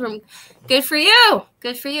cold room. Good for you.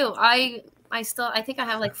 Good for you. I think I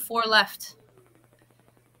have like 4 left.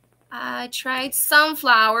 I tried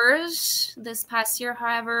sunflowers this past year.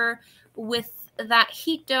 However, with that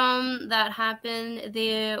heat dome that happened,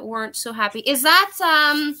 they weren't so happy. Is that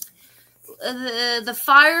the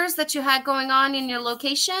fires that you had going on in your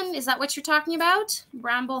location? Is that what you're talking about?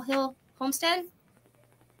 Bramble Hill Homestead?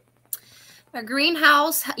 A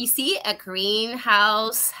greenhouse, you see, a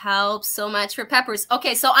greenhouse helps so much for peppers.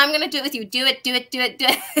 Okay, so I'm going to do it with you. Do it.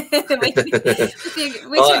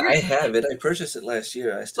 I have it. I purchased it last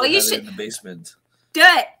year. I still have it in the basement. Do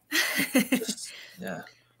it. Yeah.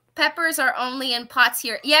 Peppers are only in pots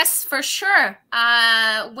here. Yes, for sure.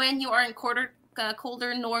 When you are in colder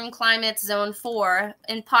northern climate, zone 4,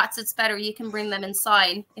 in pots it's better. You can bring them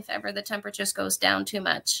inside if ever the temperatures goes down too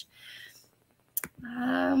much.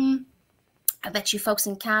 I bet you folks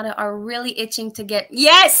in Canada are really itching to get...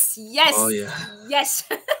 Yes! Oh, yeah. Yes!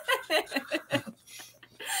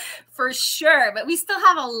 For sure. But we still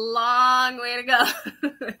have a long way to go.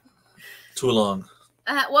 Too long.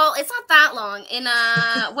 Well, it's not that long. In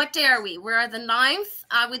what day are we? We're the 9th.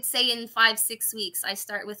 I would say in 5-6 weeks, I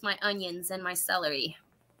start with my onions and my celery.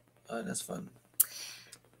 Oh, that's fun.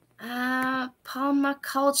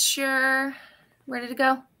 Permaculture. Where did it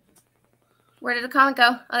go? Where did the comment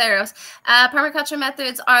go? Oh, there it goes. Permaculture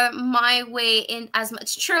methods are my way in as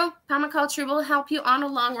much. True. Permaculture will help you on a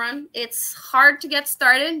long run. It's hard to get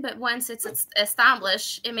started, but once it's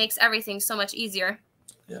established, it makes everything so much easier.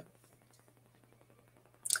 Yeah.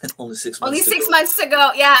 And only 6 months. Only 6 months to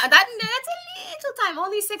go. Yeah, that's a little time.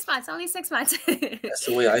 Only 6 months. Only 6 months. That's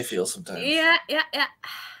the way I feel sometimes. Yeah.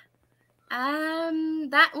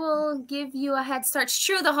 That will give you a head start. It's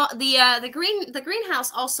true. The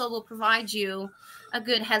greenhouse also will provide you a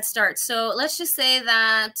good head start. So let's just say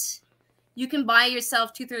that you can buy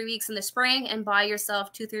yourself 2-3 weeks in the spring and buy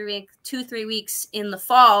yourself 2-3 weeks in the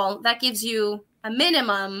fall. That gives you a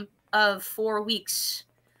minimum of 4 weeks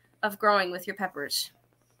of growing with your peppers.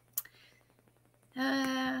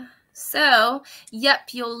 So, yep,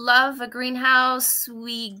 you'll love a greenhouse.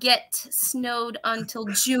 We get snowed until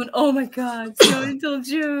June. Oh my God, snowed until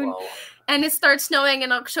June. Wow. And it starts snowing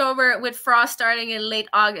in October with frost starting in late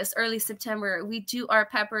August, early September. We do our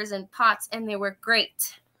peppers in pots, and they were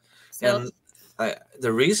great. So, and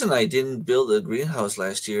the reason I didn't build a greenhouse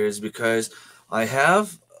last year is because I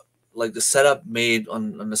have like the setup made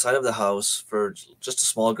on the side of the house for just a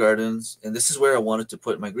small gardens, and this is where I wanted to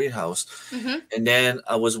put my greenhouse. And then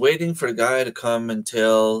I was waiting for a guy to come and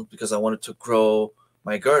because I wanted to grow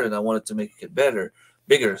my garden. I wanted to make it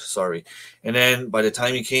bigger, sorry. And then by the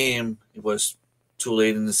time he came, it was too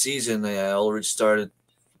late in the season. I already started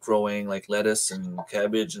growing like lettuce and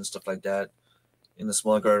cabbage and stuff like that in the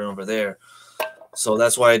small garden over there. So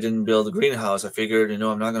that's why I didn't build a greenhouse. I figured,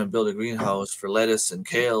 I'm not going to build a greenhouse for lettuce and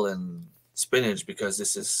kale and spinach because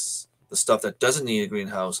this is the stuff that doesn't need a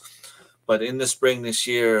greenhouse. But in the spring this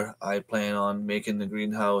year, I plan on making the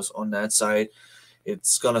greenhouse on that side.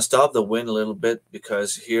 It's going to stop the wind a little bit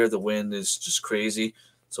because here the wind is just crazy.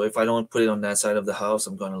 So if I don't put it on that side of the house,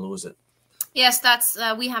 I'm going to lose it. Yes, that's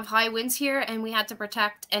we have high winds here, and we had to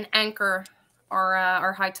protect and anchor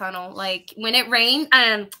our high tunnel. Like when it rains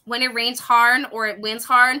hard or it winds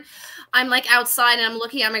hard, I'm like outside and I'm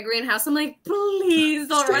looking at my greenhouse. I'm like, please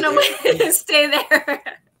don't run away. Stay there.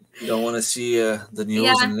 You don't want to see the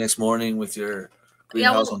news in the next morning with your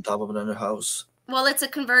greenhouse on top of another house. Well, it's a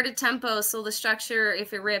converted tempo, so the structure,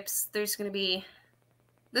 if it rips, there's gonna be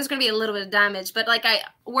a little bit of damage. But like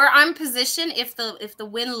where I'm positioned, if the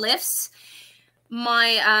wind lifts,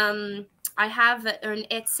 my I have an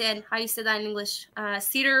etsen. How you say that in English?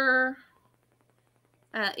 Cedar.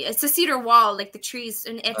 It's a cedar wall, like the trees.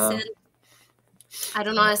 An etsen. I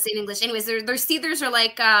don't know how to say it in English. Anyways, their cedars are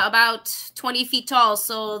like about 20 feet tall,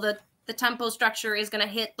 so the tempo structure is gonna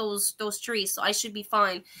hit those trees. So I should be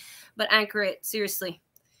fine. But anchor it seriously.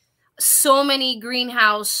 So many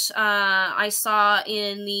greenhouse I saw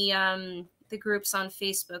in the groups on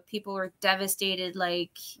Facebook. People were devastated.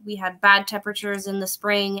 Like, we had bad temperatures in the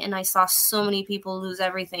spring, and I saw so many people lose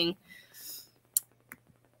everything.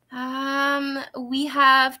 We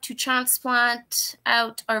have to transplant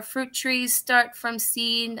out our fruit trees, start from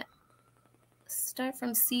seeds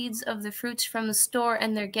of the fruits from the store,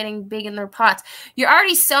 and they're getting big in their pots. You're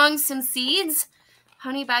already sowing some seeds,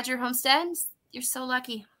 Honey Badger Homestead. You're so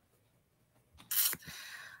lucky.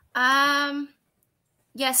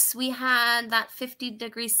 Yes, we had that 50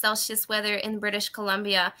 degrees Celsius weather in British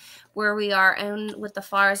Columbia where we are, and with the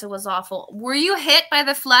fires, it was awful. Were you hit by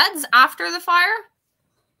the floods after the fire?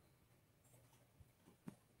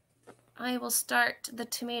 I will start the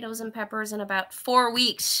tomatoes and peppers in about 4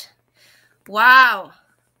 weeks. Wow.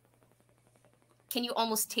 Can you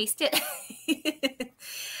almost taste it?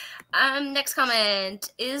 Next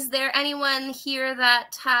comment. Is there anyone here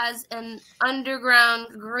that has an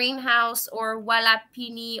underground greenhouse or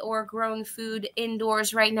walapini or growing food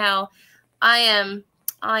indoors right now? I am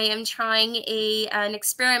trying an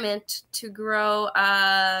experiment to grow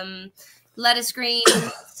lettuce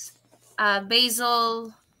greens,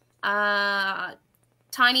 basil,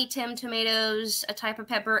 tiny Tim tomatoes, a type of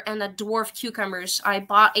pepper, and a dwarf cucumbers. I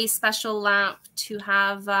bought a special lamp to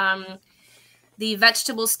have the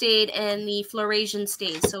vegetable state and the Florasian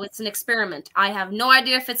state. So it's an experiment. I have no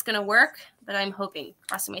idea if it's going to work, but I'm hoping,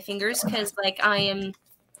 crossing my fingers, because like I am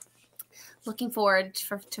looking forward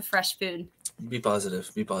to fresh food. Be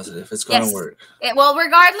positive. Be positive. It's going to work. Well,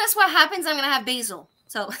 regardless what happens, I'm going to have basil.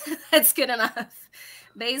 So that's good enough.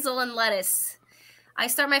 Basil and lettuce. I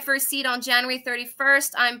start my first seed on January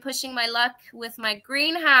 31st. I'm pushing my luck with my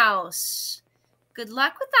greenhouse. Good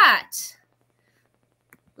luck with that.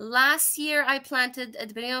 Last year, I planted at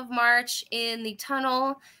the beginning of March in the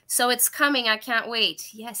tunnel. So it's coming. I can't wait.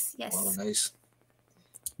 Yes, yes. Wow, nice.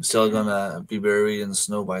 I'm still going to be buried in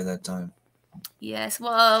snow by that time. Yes,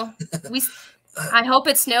 well, I hope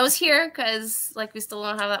it snows here because like we still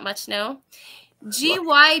don't have that much snow.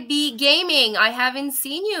 GYB Gaming, I haven't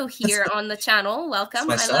seen you here on the channel. Welcome. It's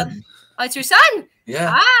my son. Oh, it's your son?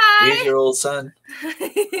 Yeah. Hi. 8-year-old son.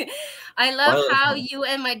 I love how you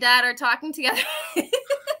and my dad are talking together.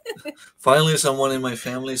 Finally, someone in my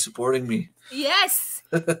family supporting me. Yes.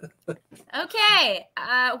 Okay.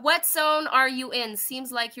 What zone are you in?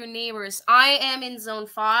 Seems like your neighbors. I am in zone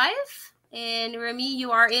 5. And Remy,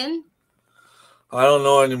 you are in? I don't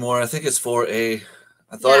know anymore. I think it's 4A.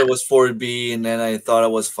 I thought it was 4B, and then I thought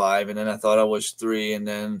it was 5, and then I thought it was 3, and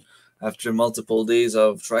then after multiple days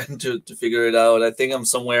of trying to figure it out, I think I'm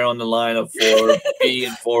somewhere on the line of 4B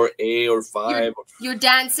and 4A or 5. You're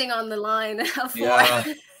dancing on the line of 4.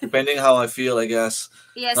 Yeah, depending how I feel, I guess.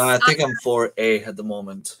 Yes. I think I'm 4A at the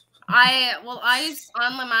moment.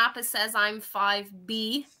 On the map it says I'm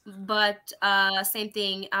 5B, but same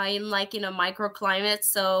thing. I'm like in a microclimate,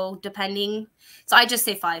 so I just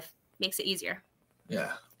say 5. Makes it easier.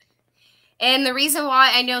 Yeah. And the reason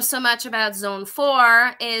why I know so much about zone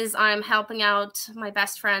 4 is I'm helping out my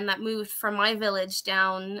best friend that moved from my village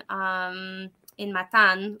down in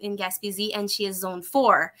Matan in Gaspésie, and she is zone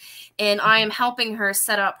 4, and I am helping her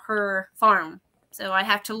set up her farm. So I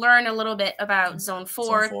have to learn a little bit about zone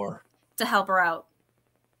 4 to help her out.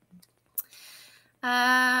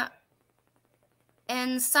 And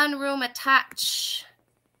sunroom attached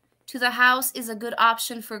to the house is a good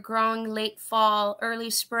option for growing late fall, early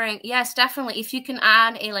spring. Yes, definitely. If you can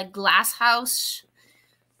add a like glass house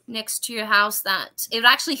next to your house, that it would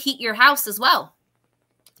actually heat your house as well.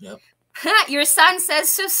 Yep. Your son says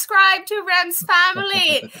subscribe to Rem's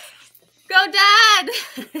family. Go, Dad.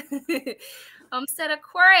 Homestead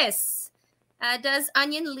Aquarius. Does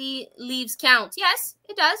onion leaves count? Yes,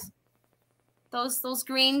 it does. Those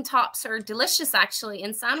green tops are delicious, actually,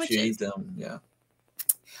 in sandwiches. You eat them, yeah.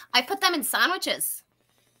 I put them in sandwiches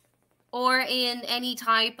or in any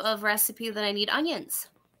type of recipe that I need onions.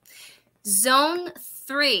 Zone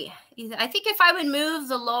 3. I think if I would move,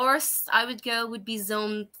 the lowest I would go would be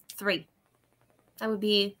zone 3. That would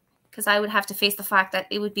be because I would have to face the fact that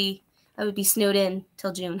I would be snowed in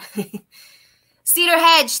till June. Cedar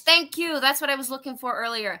hedge, thank you. That's what I was looking for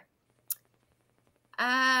earlier.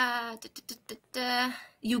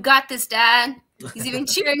 You got this, Dad. He's even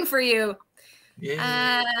cheering for you.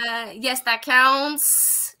 Yeah. Yes, that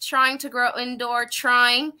counts. Trying to grow indoor,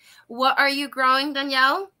 trying. What are you growing,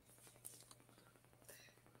 Danielle?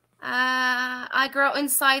 I grow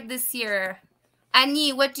inside this year.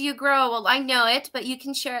 Annie, what do you grow? Well, I know it, but you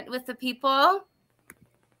can share it with the people.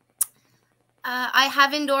 I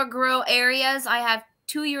have indoor grow areas. I have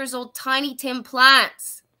 2-year-old tiny Tim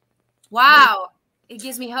plants. Wow. It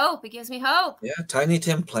gives me hope. It gives me hope. Yeah, Tiny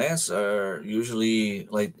Tim plants are usually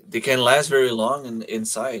like they can last very long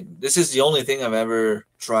inside. This is the only thing I've ever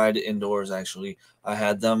tried indoors. Actually, I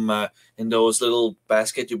had them in those little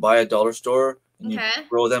basket you buy at dollar store, and you Okay.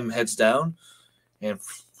 grow them heads down, and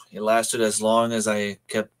it lasted as long as I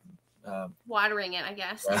kept Watering it, I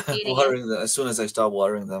guess, and feeding it. watering them. As soon as I stopped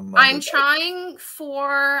watering them, they I'm died. trying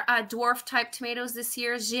for dwarf type tomatoes this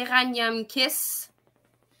year. Geranium Kiss,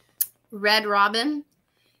 Red Robin,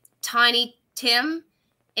 Tiny Tim,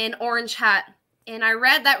 and Orange Hat. And I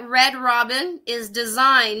read that Red Robin is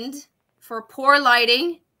designed for poor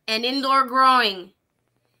lighting and indoor growing.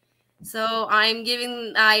 So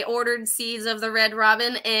I ordered seeds of the Red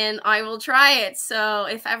Robin and I will try it. So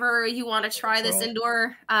if ever you want to try this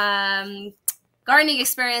indoor gardening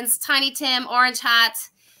experience, Tiny Tim, Orange Hat,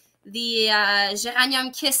 the Geranium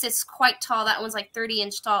Kiss is quite tall. That one's like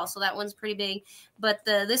 30-inch tall, so that one's pretty big. But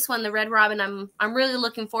this one, the Red Robin, I'm really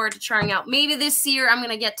looking forward to trying out. Maybe this year I'm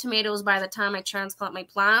gonna get tomatoes by the time I transplant my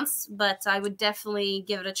plants, but I would definitely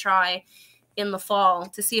give it a try in the fall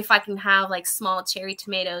to see if I can have like small cherry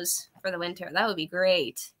tomatoes for the winter. That would be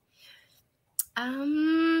great.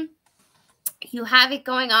 You have it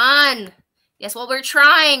going on. Yes, well, we're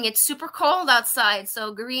trying. It's super cold outside,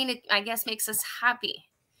 so green, I guess, makes us happy.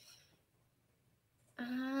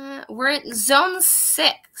 We're in zone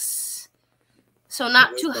 6. So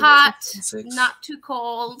not too hot, not too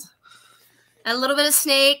cold. A little bit of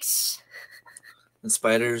snakes. And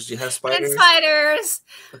spiders. Do you have spiders? And spiders.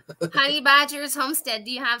 Honey Badgers Homestead.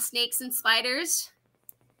 Do you have snakes and spiders?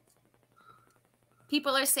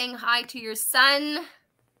 People are saying hi to your son.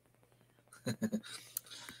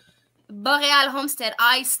 Boreal Homestead.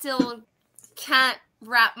 I still can't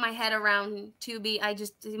wrap my head around Tubi.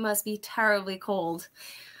 It must be terribly cold.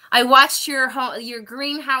 I watched your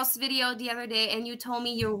greenhouse video the other day, and you told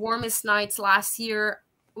me your warmest nights last year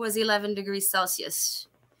was 11 degrees Celsius,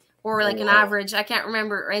 or like an average. I can't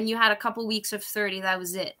remember. And you had a couple weeks of 30. That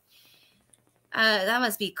was it. That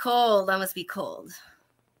must be cold. That must be cold.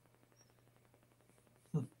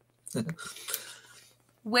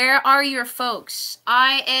 Where are your folks?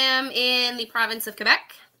 I am in the province of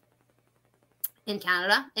Quebec, in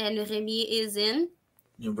Canada, and Remy is in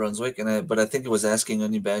New Brunswick, but I think it was asking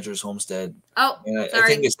Honey Badger's Homestead. Oh, and sorry. I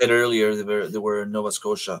think it said earlier they were in Nova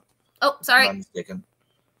Scotia. Oh, sorry. If I'm not mistaken.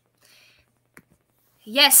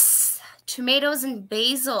 Yes, tomatoes and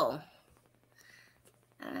basil.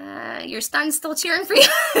 Your son's still cheering for you.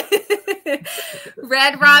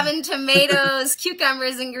 Red Robin, tomatoes,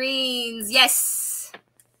 cucumbers, and greens. Yes.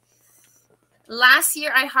 Last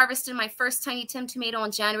year, I harvested my first Tiny Tim tomato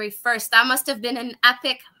on January 1st. That must have been an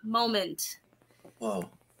epic moment. Whoa.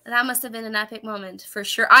 That must have been an epic moment for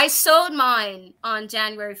sure. I sowed mine on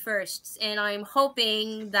January 1st, and I'm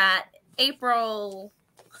hoping that April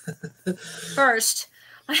 1st,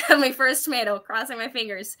 I have my first tomato, crossing my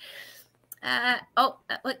fingers. I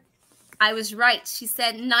was right. She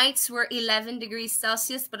said nights were 11 degrees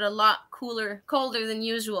Celsius, but a lot colder than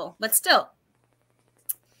usual. But still.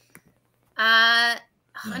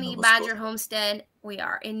 Honey Badger Homestead. We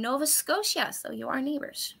are in Nova Scotia, so you are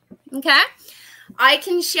neighbors. Okay. I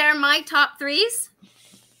can share my top 3s,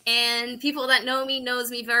 and people that know me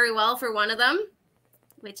knows me very well for one of them,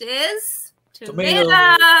 which is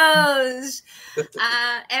tomatoes.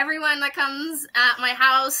 Everyone that comes at my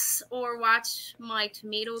house or watch my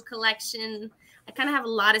tomato collection, I kind of have a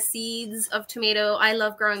lot of seeds of tomato. I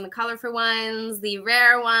love growing the colorful ones, the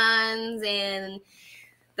rare ones, and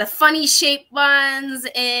the funny shaped ones,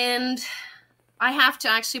 and I have to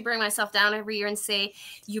actually bring myself down every year and say,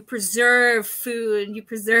 you preserve food.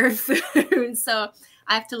 So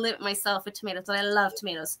I have to limit myself with tomatoes, but I love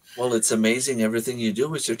tomatoes. Well, it's amazing everything you do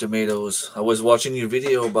with your tomatoes. I was watching your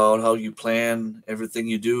video about how you plan everything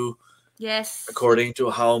you do. Yes. According to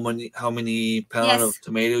how many pounds of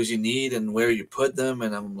tomatoes you need and where you put them,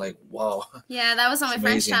 and I'm like, wow. Yeah, that was on my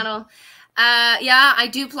friend's channel. Yeah, I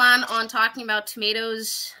do plan on talking about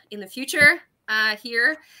tomatoes in the future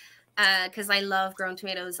here. Because I love growing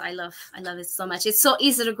tomatoes. I love it so much. It's so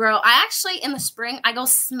easy to grow. I actually, in the spring, I go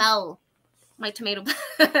smell my tomato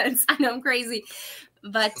plants. I know I'm crazy,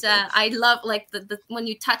 but I love like the when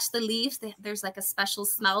you touch the leaves, there's like a special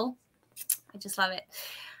smell. I just love it.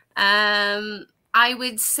 I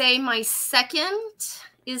would say my second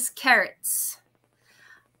is carrots.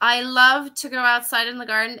 I love to go outside in the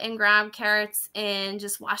garden and grab carrots and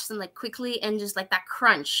just wash them like quickly, and just like that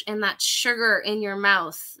crunch and that sugar in your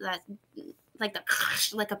mouth, that like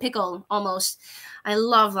a pickle almost. I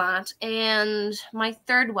love that. And my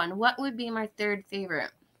third one, what would be my third favorite?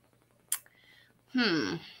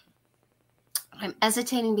 I'm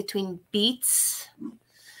hesitating between beets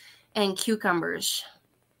and cucumbers.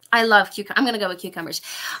 I love cucumbers. I'm gonna go with cucumbers.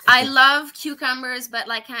 I love cucumbers, but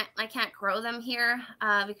I can't grow them here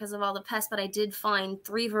because of all the pests. But I did find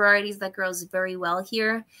 3 varieties that grows very well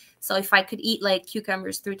here. So if I could eat like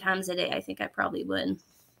cucumbers 3 times a day, I think I probably would.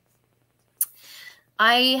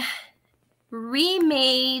 I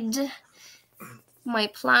remade my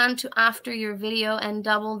plan to after your video and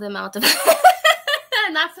double the amount of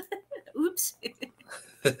and that's oops.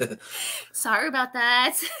 Sorry about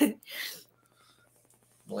that.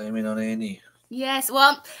 Blaming on Annie. Yes,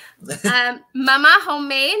 well, Mama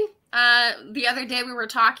Homemade. The other day we were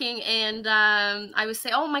talking, and I was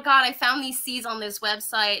saying, "Oh my God, I found these seeds on this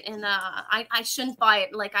website, and I shouldn't buy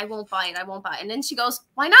it. Like, I won't buy it. I won't buy it." And then she goes,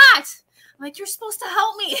 "Why not?" I'm like, "You're supposed to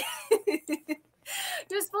help me.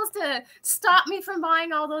 You're supposed to stop me from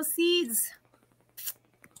buying all those seeds."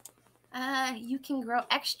 You can grow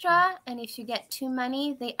extra, and if you get too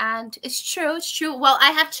many, they add. It's true. It's true. Well,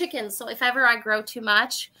 I have chickens, so if ever I grow too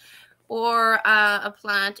much, or a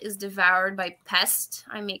plant is devoured by pests,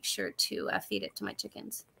 I make sure to feed it to my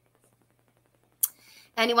chickens.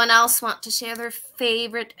 Anyone else want to share their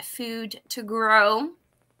favorite food to grow?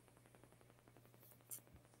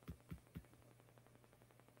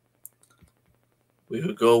 We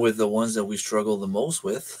would go with the ones that we struggle the most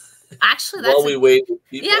with. Actually, that's while we wait with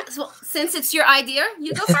people. Yeah, so since it's your idea,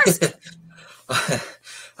 you go first.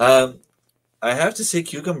 I have to say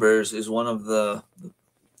cucumbers is one of the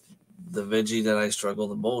veggie that I struggle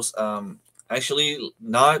the most. Actually,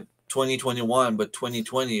 not 2021, but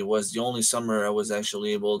 2020 was the only summer I was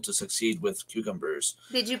actually able to succeed with cucumbers.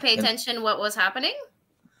 Did you pay attention what was happening?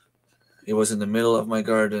 It was in the middle of my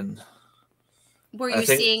garden. Were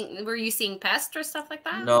you seeing pests or stuff like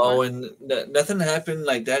that? No, or? And nothing happened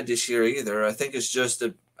like that this year either. I think it's just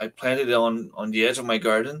that I planted it on the edge of my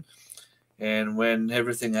garden, and when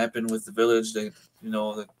everything happened with the village, that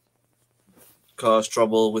caused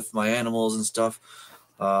trouble with my animals and stuff.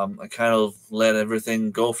 I kind of let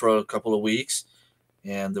everything go for a couple of weeks,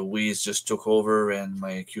 and the weeds just took over, and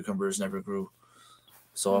my cucumbers never grew.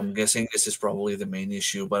 So I'm guessing this is probably the main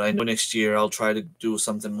issue. But I know next year I'll try to do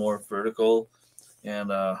something more vertical,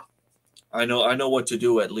 and I know what to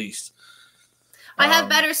do at least. I have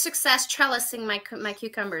better success trellising my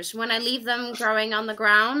cucumbers. When I leave them growing on the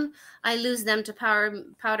ground, I lose them to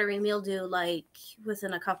powdery mildew like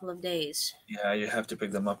within a couple of days. Yeah, you have to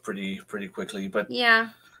pick them up pretty quickly. But yeah,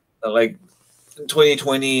 like in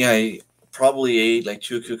 2020, I probably ate like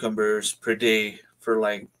 2 cucumbers per day for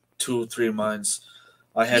like 2-3 months.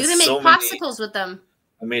 I had you can make popsicles with them.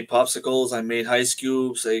 I made popsicles. I made ice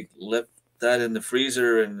cubes. I left that in the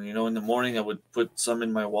freezer, and in the morning I would put some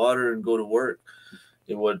in my water and go to work.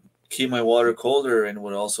 It would keep my water colder and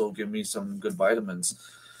would also give me some good vitamins.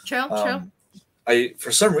 True.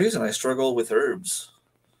 For some reason I struggle with herbs.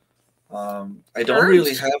 I don't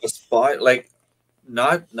really have a spot, like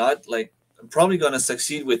not like I'm probably gonna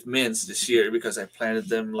succeed with mints this year because I planted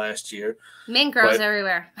them last year. Mint grows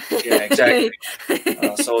everywhere. Yeah, exactly.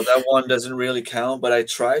 So that one doesn't really count. But I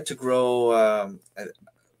tried to grow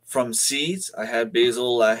from seeds. I had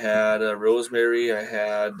basil, I had rosemary, I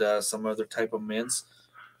had some other type of mints,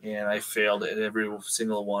 and I failed at every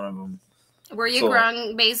single one of them. Were you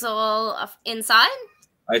growing basil inside?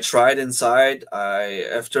 I tried inside.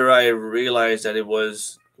 After I realized that it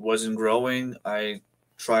wasn't growing, I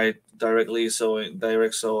tried direct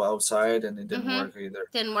sow outside, and it didn't work either.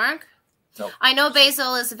 Didn't work? No. I know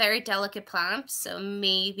basil is a very delicate plant, so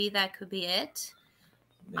maybe that could be it.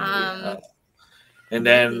 Maybe. And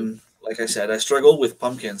then, like I said, I struggle with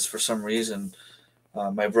pumpkins for some reason.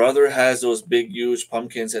 My brother has those big, huge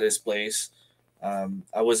pumpkins at his place.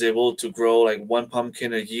 I was able to grow like 1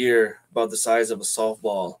 pumpkin a year, about the size of a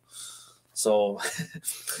softball. So,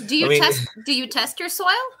 do you test your soil?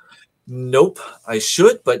 Nope, I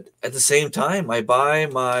should, but at the same time, I buy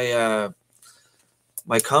my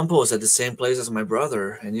compost at the same place as my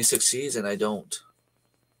brother, and he succeeds, and I don't.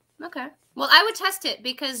 Okay. Well, I would test it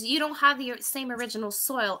because you don't have the same original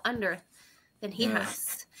soil under than he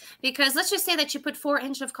has. Because let's just say that you put 4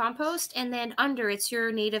 inches of compost, and then under it's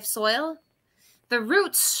your native soil. The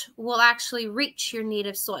roots will actually reach your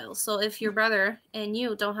native soil. So if your brother and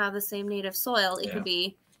you don't have the same native soil, it could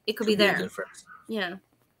be there. Different. Yeah.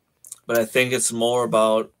 But I think it's more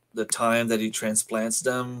about the time that he transplants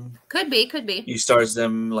them. Could be. He starts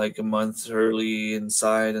them like a month early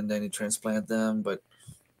inside, and then he transplant them. But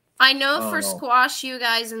I know for squash, you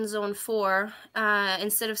guys in zone 4,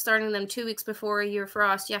 instead of starting them 2 weeks before your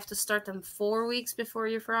frost, you have to start them 4 weeks before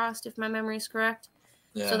your frost, if my memory is correct.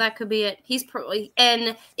 Yeah. So that could be it.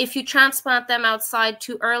 And if you transplant them outside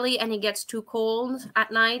too early and it gets too cold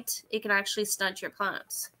at night, it can actually stunt your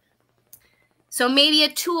plants. So maybe a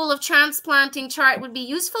tool of transplanting chart would be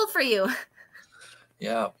useful for you.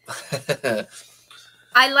 Yeah.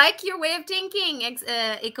 I like your way of thinking,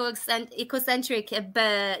 ecocentric.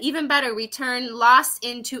 Even better, we turn loss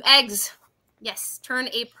into eggs. Yes, turn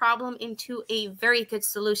a problem into a very good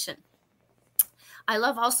solution. I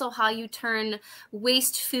love also how you turn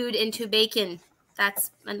waste food into bacon.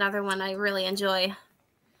 That's another one I really enjoy.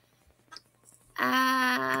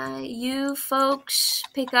 You folks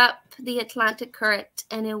pick up the Atlantic current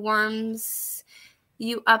and it warms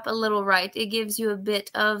you up a little, right? It gives you a bit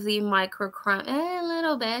of the microclimate, a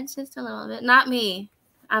little bit, just a little bit. Not me.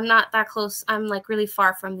 I'm not that close. I'm like really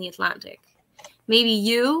far from the Atlantic. Maybe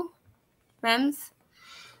you, Rems?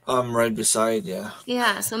 I'm right beside, yeah.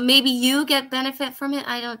 Yeah, so maybe you get benefit from it.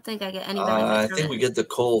 I don't think I get any benefit I from think it. we get the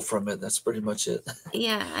coal from it. That's pretty much it.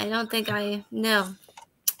 Yeah, I don't think no.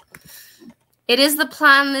 It is the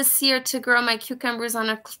plan this year to grow my cucumbers on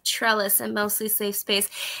a trellis and mostly safe space.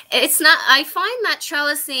 It's not, I find that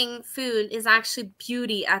trellising food is actually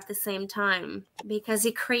beauty at the same time because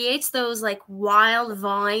it creates those like wild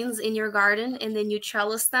vines in your garden and then you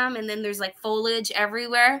trellis them and then there's like foliage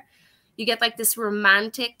everywhere. You get like this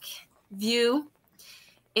romantic view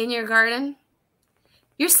in your garden.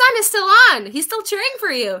 Your son is still on. He's still cheering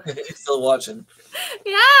for you. He's still watching.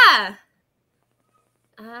 Yeah.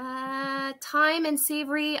 Thyme and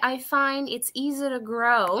savory, I find it's easy to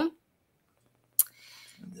grow.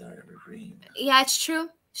 They're evergreen. Yeah, it's true.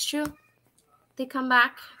 It's true. They come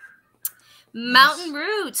back. Mountain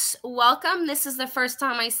Roots, welcome. This is the first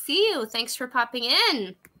time I see you. Thanks for popping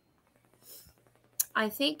in. I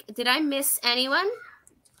think, did I miss anyone?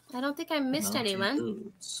 I don't think I missed anyone.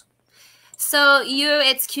 Roots. So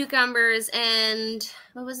it's cucumbers and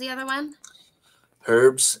what was the other one?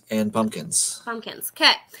 Herbs and pumpkins. Pumpkins.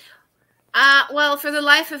 Okay. Well, for the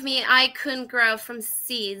life of me, I couldn't grow from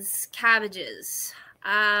seeds cabbages.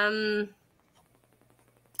 I've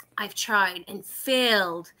tried and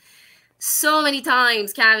failed so many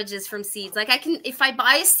times cabbages from seeds. Like if I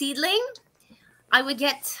buy a seedling, I would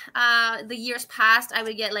get, the years past, I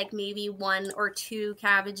would get like maybe 1 or 2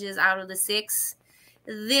 cabbages out of the 6.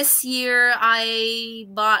 This year, I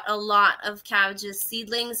bought a lot of cabbages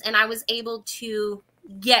seedlings, and I was able to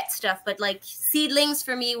get stuff. But like seedlings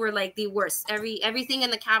for me were like the worst. Everything in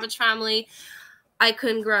the cabbage family, I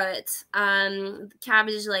couldn't grow it.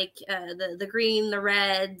 Cabbage, like the green, the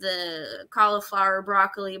red, the cauliflower,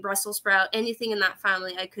 broccoli, Brussels sprout, anything in that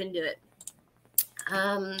family, I couldn't do it.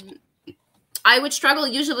 I would struggle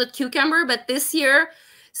usually with cucumber, but this year,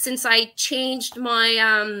 since I changed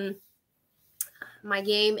my my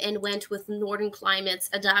game and went with northern climates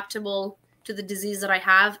adaptable to the disease that I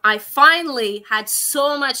have, I finally had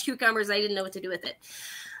so much cucumbers I didn't know what to do with it.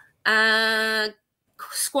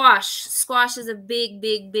 Squash is a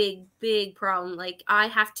big problem. Like I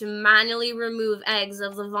have to manually remove eggs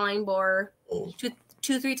of the vine borer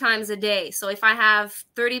 2-3 times a day. So if I have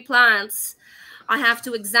 30 plants, I have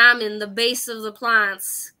to examine the base of the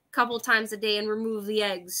plants a couple times a day and remove the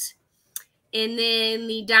eggs. And then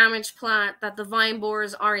the damaged plant that the vine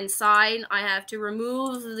borers are inside, I have to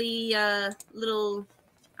remove the little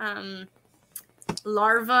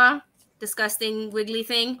larva, disgusting wiggly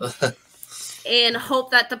thing, and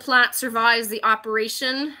hope that the plant survives the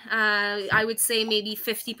operation. I would say maybe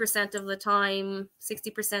 50% of the time,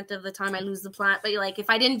 60% of the time I lose the plant. But like if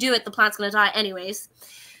I didn't do it, the plant's going to die anyways.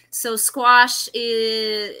 So squash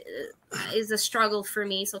is a struggle for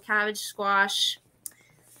me. So cabbage, squash.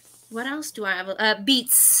 What else do I have?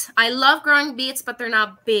 Beets. I love growing beets, but they're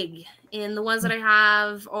not big. And the ones that I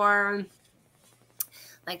have are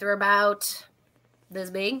like they're about this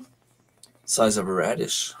big. Size of a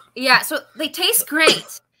radish. Yeah, so they taste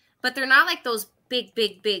great, but they're not like those big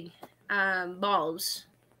bulbs.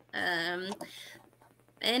 And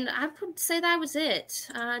I would say that was it.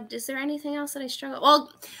 Is there anything else that I struggle? Well,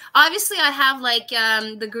 obviously I have like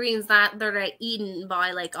the greens that are eaten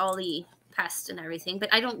by like all the pests and everything, but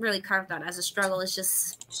I don't really carve that as a struggle. It's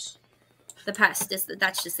just the pest.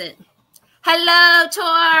 That's just it. Hello,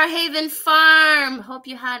 Tor Haven Farm. Hope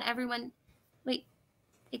you had everyone. Wait,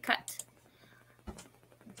 it cut.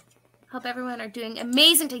 Hope everyone are doing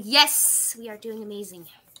amazing. Yes, we are doing amazing.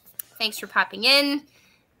 Thanks for popping in.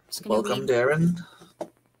 Welcome, Darren.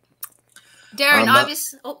 Darren,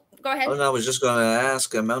 obviously. Oh, go ahead. Oh, no, I was just going to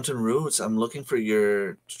ask, Mountain Roots, I'm looking for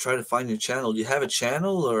to try to find your channel. Do you have a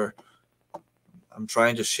channel, or I'm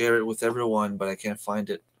trying to share it with everyone, but I can't find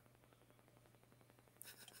it.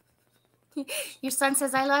 Your son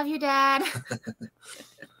says, I love you, Dad.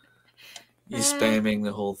 He's spamming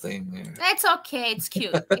the whole thing there. It's okay. It's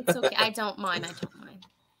cute. It's okay. I don't mind.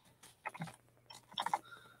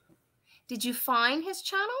 Did you find his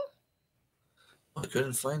channel? I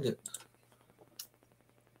couldn't find it.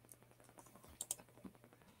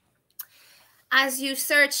 As you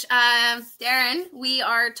search, Darren, we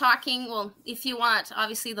are talking, well, if you want,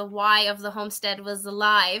 obviously the why of the homestead was the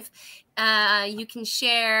live. You can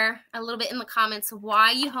share a little bit in the comments of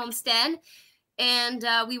why you homestead. And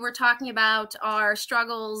we were talking about our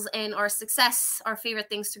struggles and our success, our favorite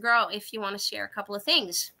things to grow, if you want to share a couple of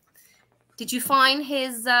things. Did you find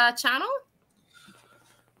his channel?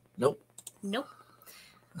 Nope. Nope.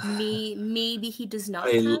 Maybe he does not.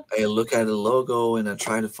 I look at the logo and I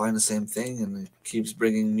try to find the same thing, and it keeps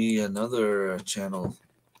bringing me another channel.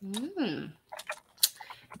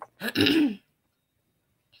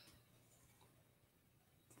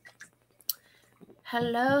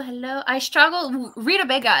 Hello. I struggle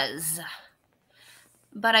rutabagas,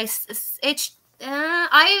 but I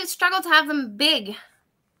struggle to have them big,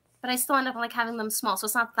 but I still end up like having them small, so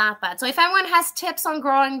it's not that bad. So if everyone has tips on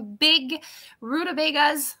growing big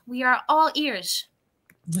rutabagas, we are all ears.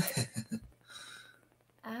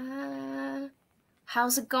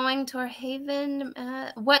 How's it going, Torhaven?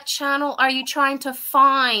 What channel are you trying to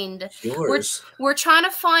find? Yours. We're trying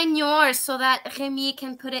to find yours so that Remy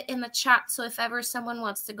can put it in the chat. So if ever someone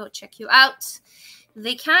wants to go check you out,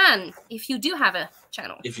 they can. If you do have a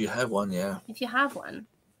channel. If you have one, yeah. If you have one.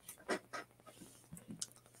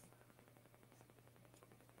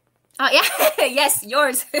 Oh, yeah. Yes,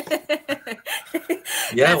 yours.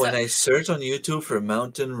 Yeah, when I search on YouTube for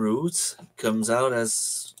mountain roots, it comes out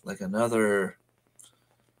as like another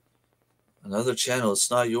channel. It's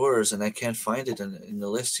not yours, and I can't find it in the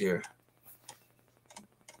list here.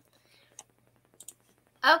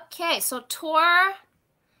 Okay, so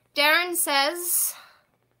Darren says,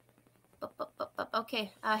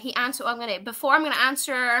 okay, he answered. I'm gonna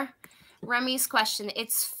answer Remy's question.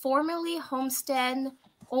 It's formerly Homestead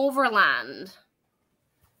Overland.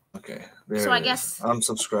 Okay, there so it I is. guess I'm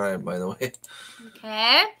subscribed, by the way.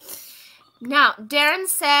 Okay. Now, Darren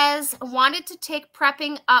says, wanted to take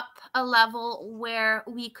prepping up a level where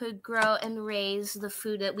we could grow and raise the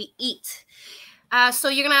food that we eat. So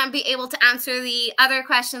you're going to be able to answer the other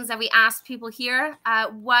questions that we asked people here.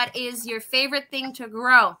 What is your favorite thing to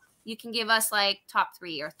grow? You can give us like top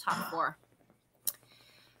 3 or top 4.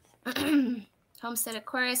 Homestead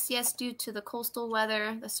Aquarius, yes, due to the coastal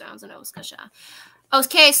weather that surrounds Nova Scotia.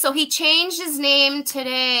 Okay, so he changed his name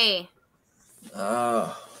today.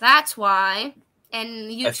 Oh. That's why. And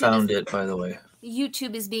YouTube I found it, by the way.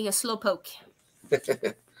 YouTube is being a slowpoke. It's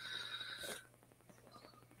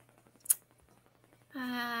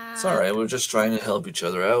all right. We're just trying to help each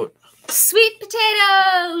other out. Sweet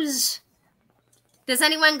potatoes. Does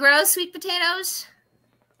anyone grow sweet potatoes?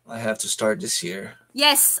 I have to start this year.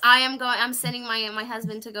 Yes, I'm sending my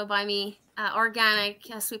husband to go buy me organic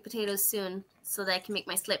sweet potatoes soon so that I can make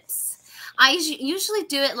my slips. I usually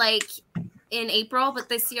do it like in April, but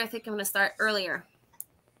this year I think I'm going to start earlier.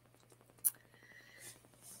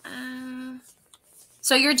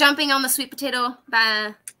 So you're jumping on the sweet potato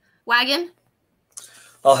wagon?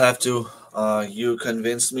 I'll have to. You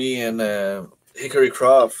convinced me, and Hickory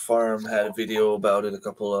Crop Farm had a video about it a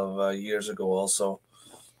couple of years ago also.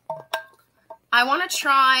 I want to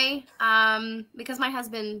try, because my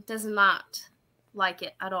husband does not like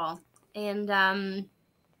it at all. And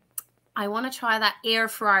I want to try that air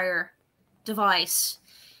fryer device.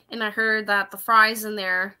 And I heard that the fries in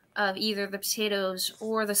there of either the potatoes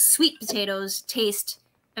or the sweet potatoes taste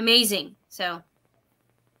amazing. So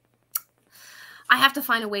I have to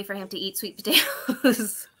find a way for him to eat sweet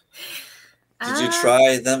potatoes. Did you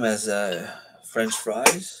try them as French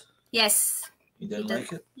fries? Yes. You didn't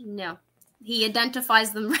like it? No. He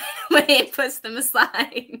identifies them right away and puts them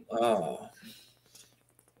aside. Oh.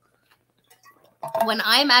 When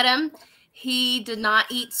I met him, he did not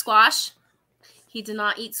eat squash. He did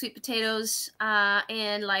not eat sweet potatoes.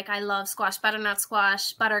 And like I love squash, butternut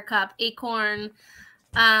squash, buttercup, acorn,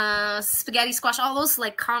 spaghetti squash, all those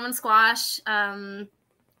like common squash.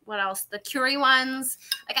 What else? The curry ones.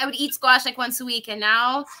 Like I would eat squash like once a week, and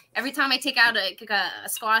now every time I take out a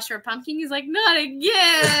squash or a pumpkin, he's like, not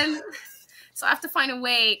again. So I have to find a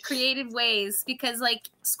way, creative ways, because like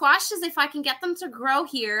squashes, if I can get them to grow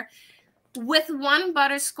here, with one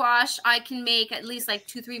butter squash, I can make at least like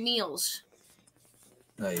 2-3 meals.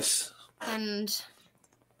 Nice. And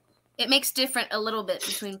it makes different a little bit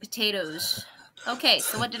between potatoes. Okay,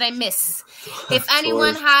 so what did I miss? If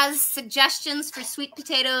anyone has suggestions for sweet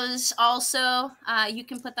potatoes also, you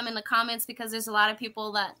can put them in the comments, because there's a lot of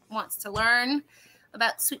people that wants to learn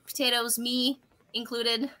about sweet potatoes, me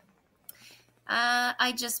included.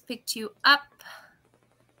 I just picked you up.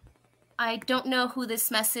 I don't know who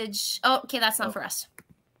this message. Oh, okay, that's not for us.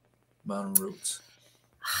 Mountain roots.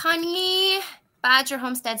 Honey Badger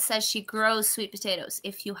Homestead says she grows sweet potatoes.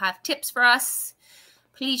 If you have tips for us,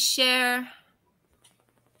 please share.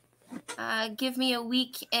 Give me a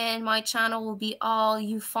week and my channel will be all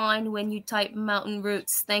you find when you type mountain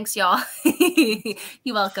roots. Thanks, y'all.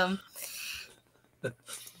 You're welcome.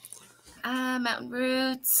 Mountain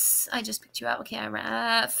roots. I just picked you out. Okay.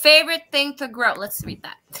 Favorite thing to grow. Let's read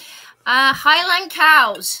that. Highland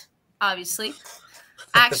cows, obviously.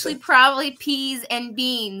 Actually, probably peas and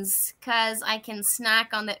beans because I can snack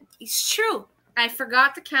on the. It's true. I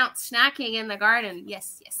forgot to count snacking in the garden.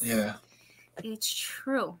 Yes, yes. Yeah. It's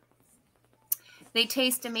true. They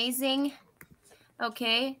taste amazing.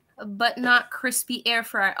 Okay. But not crispy air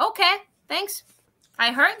fryer. Okay. Thanks.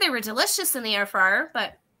 I heard they were delicious in the air fryer,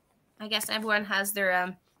 but I guess everyone has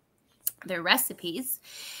their recipes.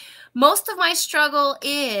 Most of my struggle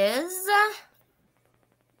is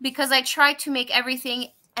because I try to make everything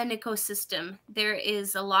an ecosystem. There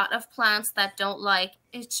is a lot of plants that don't like.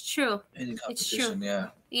 It's true. It's true. Yeah.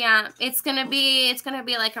 Yeah, it's gonna be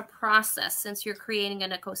like a process since you're creating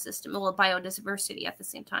an ecosystem, well, biodiversity at the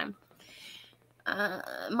same time.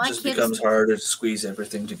 It just becomes harder to squeeze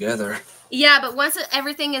everything together. Yeah, but once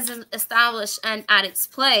everything is established and at its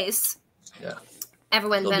place, yeah,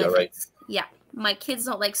 everyone benefits. Be all right. Yeah, my kids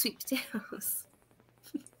don't like sweet potatoes.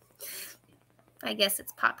 I guess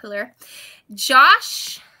it's popular.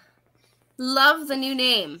 Josh, love the new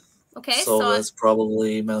name. Okay, so that's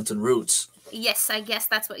probably mountain roots. Yes, I guess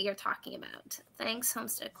that's what you're talking about. Thanks,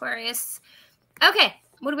 Homestead Aquarius. Okay,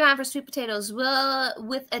 what do we have for sweet potatoes? Well,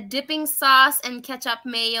 with a dipping sauce and ketchup,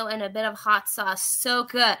 mayo, and a bit of hot sauce. So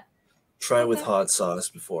good. Try with hot sauce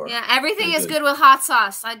before. Yeah, everything is good with hot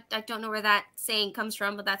sauce. I don't know where that saying comes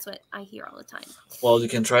from, but that's what I hear all the time. Well, you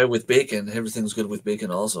can try with bacon. Everything's good with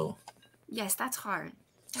bacon also. Yes, that's hard.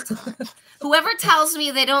 That's hard. Whoever tells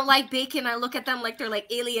me they don't like bacon, I look at them like they're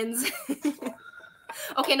like aliens.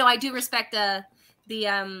 Okay, no, I do respect les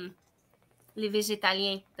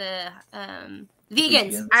végétaliens, the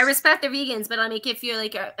vegans. I respect the vegans, but like if you're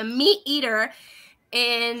like a meat eater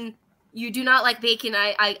and you do not like bacon,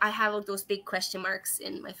 I have those big question marks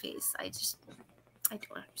in my face. I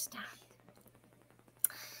don't understand.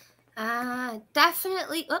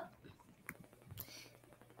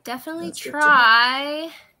 Definitely try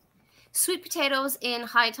sweet potatoes in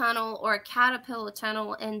high tunnel or caterpillar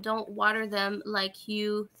tunnel and don't water them like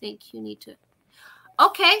you think you need to.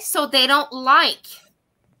 Okay, so they don't like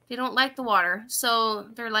the water. So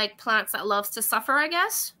they're like plants that loves to suffer, I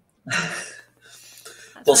guess.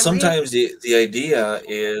 Well, sometimes the idea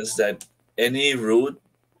is that any root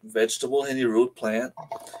vegetable, any root plant,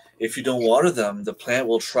 if you don't water them, the plant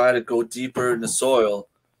will try to go deeper in the soil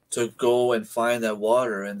to go and find that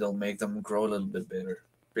water, and they'll make them grow a little bit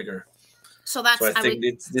bigger. So that's. So I think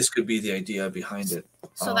this could be the idea behind it.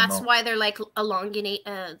 So that's why they're like elongate.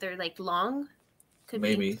 They're like long. Could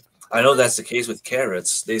maybe. I know that's the case with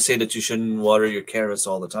carrots. They say that you shouldn't water your carrots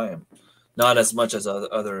all the time, not as much as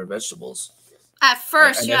other vegetables. At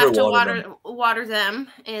first, you have to water them,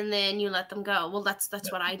 and then you let them go. Well, that's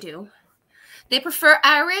what I do. They prefer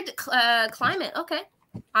arid climate. Okay,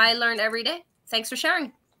 I learn every day. Thanks for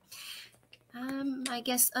sharing. I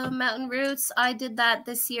guess mountain roots. I did that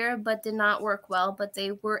this year, but did not work well. But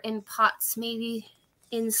they were in pots, maybe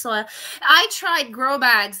in soil. I tried grow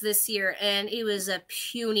bags this year, and it was a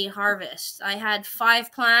puny harvest. I had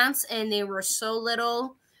 5 plants, and they were so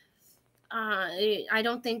little. I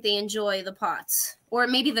don't think they enjoy the pots, or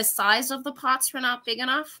maybe the size of the pots were not big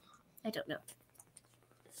enough. I don't know.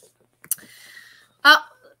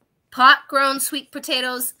 Pot-grown sweet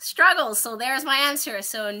potatoes struggles. So there's my answer.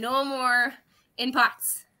 So no more in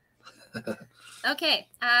pots. Okay.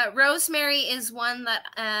 Rosemary is one that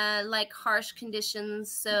like harsh conditions,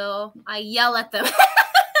 so I yell at them.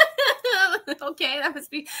 Okay, that must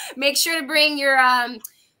be. Make sure to bring your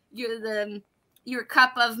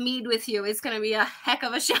cup of mead with you. It's gonna be a heck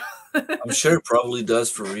of a show. I'm sure it probably does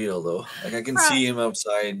for real though. Like I can see him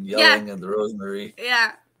outside yelling at the rosemary.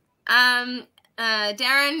 Yeah.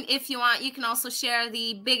 Darren, if you want, you can also share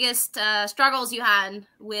the biggest struggles you had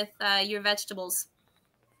with your vegetables.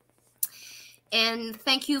 And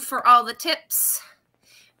thank you for all the tips.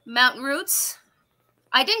 Mountain Roots.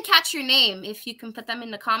 I didn't catch your name. If you can put them in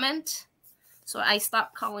the comment. So I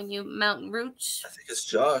stopped calling you Mountain Roots. I think it's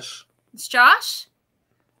Josh. It's Josh?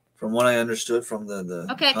 From what I understood from the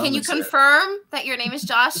Okay, can you confirm that your name is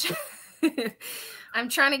Josh? I'm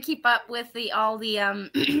trying to keep up with all the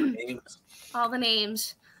names. All the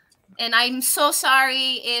names. And I'm so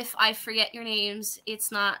sorry if I forget your names.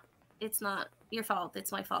 It's not It's not your fault.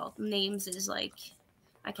 It's my fault. Names is like,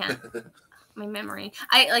 I can't. My memory.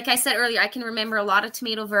 Like I said earlier, I can remember a lot of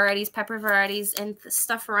tomato varieties, pepper varieties, and the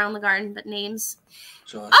stuff around the garden, but names.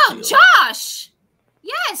 Josh Oh, Steele. Josh!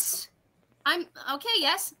 Yes! I'm okay,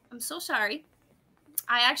 yes. I'm so sorry.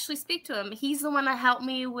 I actually speak to him. He's the one that helped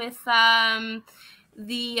me with the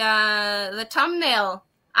thumbnail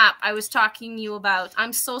app I was talking to you about.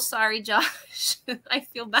 I'm so sorry, Josh. I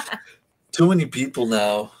feel bad. Too many people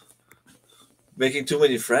now. Making too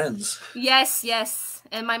many friends. Yes.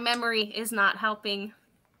 And my memory is not helping.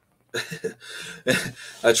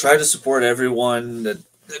 I try to support everyone that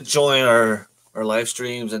join our live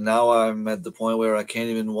streams, and now I'm at the point where I can't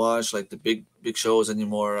even watch like the big shows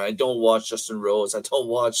anymore. I don't watch Justin Rose. I don't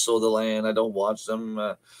watch Sow the Land. I don't watch them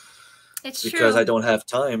It's because true. I don't have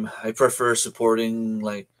time. I prefer supporting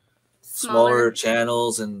like smaller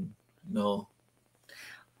channels and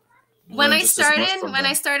When I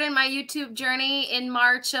started my YouTube journey in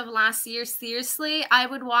March of last year, seriously, I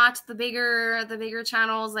would watch the bigger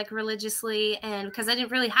channels like religiously, and because I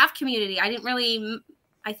didn't really have community.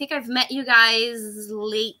 I think I've met you guys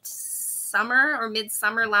late summer or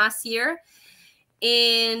midsummer last year,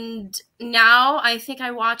 and now I think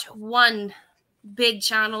I watch one big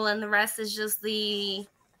channel, and the rest is just the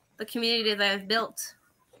community that I've built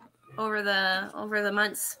over the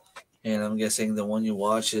months. And I'm guessing the one you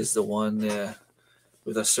watch is the one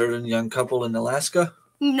with a certain young couple in Alaska?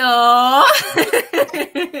 No.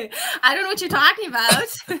 I don't know what you're talking about.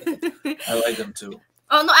 I like them too.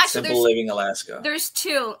 Oh, no, actually, Simple Living Alaska. There's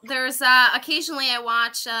two. There's occasionally I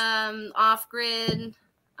watch Off Grid,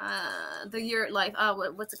 the Year Life.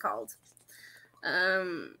 What's it called?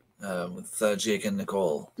 With Jake and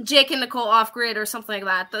Nicole. Jake and Nicole Off Grid or something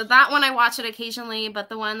like that. That one I watch it occasionally, but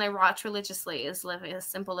the one I watch religiously is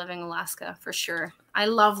Simple Living Alaska for sure. I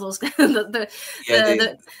love those the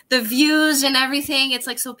views and everything. It's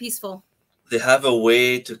like so peaceful. They have a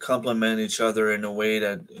way to complement each other in a way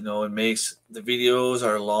that it makes the videos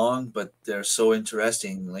are long, but they're so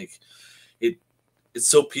interesting. Like it's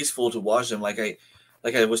so peaceful to watch them. Like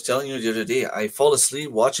I was telling you the other day, I fall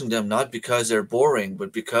asleep watching them not because they're boring,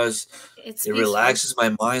 but because it relaxes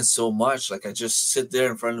my mind so much. Like I just sit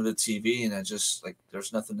there in front of the TV and I just like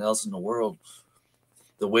there's nothing else in the world.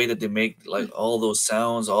 The way that they make like all those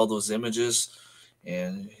sounds, all those images,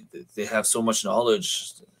 and they have so much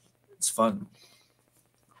knowledge. It's fun.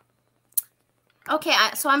 Okay,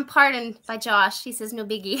 so I'm pardoned by Josh. He says no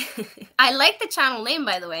biggie. I like the channel name,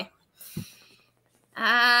 by the way.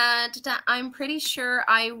 I'm pretty sure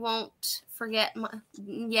I won't forget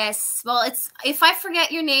yes. Well, it's if I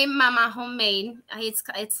forget your name, Mama Homemade.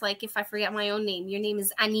 It's like if I forget my own name. Your name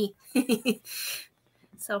is Annie.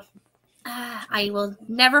 So I will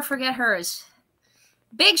never forget hers.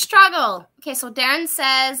 Big struggle. Okay, so Darren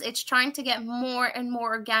says it's trying to get more and more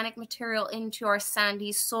organic material into our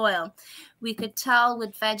sandy soil. We could tell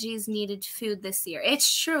with veggies needed food this year.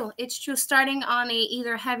 It's true. It's true. Starting on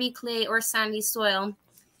either heavy clay or sandy soil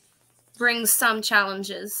brings some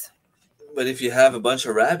challenges. But if you have a bunch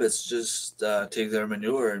of rabbits, just take their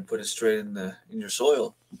manure and put it straight in your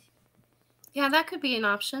soil. Yeah, that could be an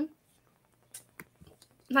option.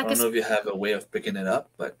 I don't know if you have a way of picking it up,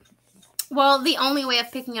 but... Well, the only way of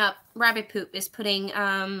picking up rabbit poop is putting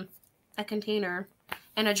a container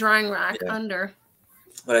and a drying rack under.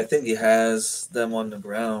 But I think he has them on the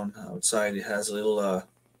ground outside. He has a little...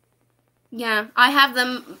 Yeah, I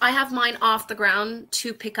have mine off the ground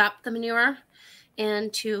to pick up the manure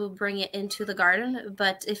and to bring it into the garden.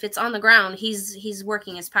 But if it's on the ground, he's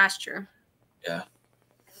working his pasture. Yeah.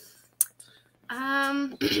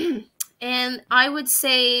 And I would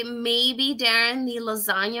say maybe, Darren, the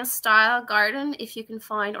lasagna style garden, if you can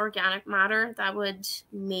find organic matter, that would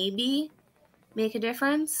maybe make a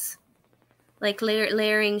difference. Like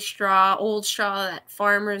layering straw, old straw that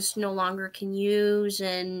farmers no longer can use,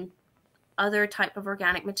 and other type of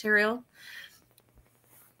organic material.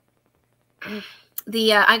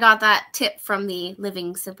 I got that tip from the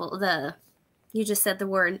Living Simple, you just said the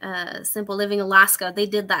word, Simple Living Alaska. They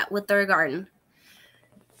did that with their garden.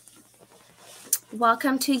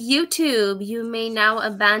 Welcome to YouTube. You may now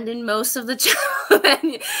abandon most of the channel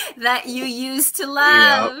that you used to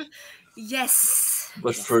love. Yep. Yes.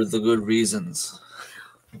 But for the good reasons.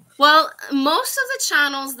 Well, most of the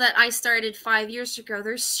channels that I started 5 years ago,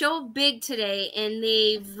 they're so big today and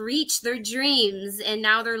they've reached their dreams and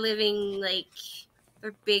now they're living like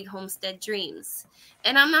their big homestead dreams.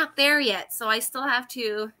 And I'm not there yet, so I still have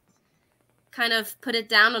to kind of put it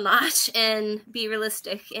down a notch and be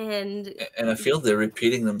realistic. And I feel they're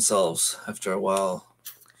repeating themselves after a while.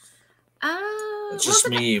 It's just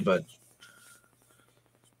me, but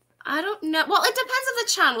I don't know. Well, it depends on the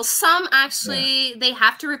channel. Some Yeah, actually they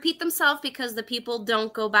have to repeat themselves because the people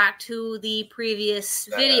don't go back to the previous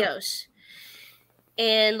yeah. videos.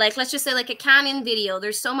 And like let's just say like a canning video,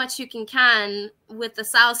 there's so much you can can with the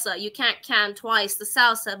salsa. You can't can twice the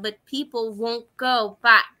salsa, but people won't go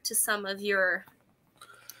back to some of your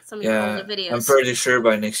older Yeah, I'm videos. pretty sure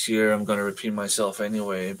by next year I'm gonna repeat myself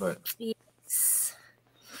anyway. But Yes.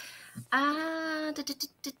 Ah,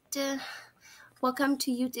 welcome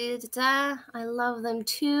to you. I love them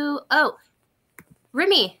too. Oh,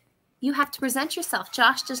 Remy, you have to present yourself.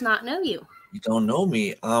 Josh does not know you. you don't know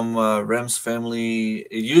me. I'm Rem's family.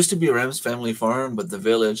 It used to be Rem's family farm, but the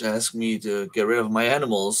village asked me to get rid of my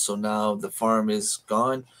animals, so now the farm is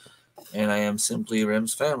gone, and I am simply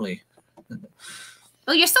Rem's family.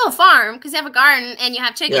 Well, you're still a farm because you have a garden and you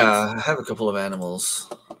have chickens. Yeah, I have a couple of animals,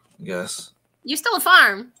 I guess. You're still a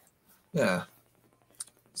farm. Yeah.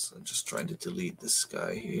 So just trying to delete this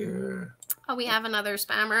guy here. Oh, we have another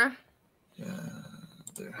spammer. Yeah,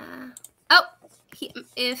 there. Oh,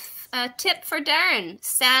 if a tip for Darren: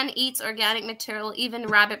 Stan eats organic material, even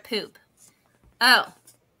rabbit poop. Oh,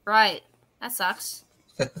 right. That sucks.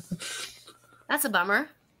 That's a bummer.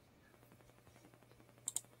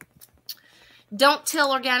 Don't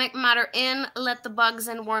till organic matter in. Let the bugs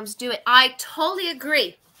and worms do it. I totally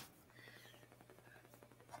agree.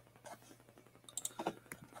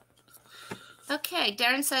 Okay,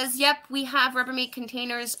 Darren says, yep, we have rubber meat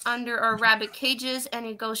containers under our rabbit cages, and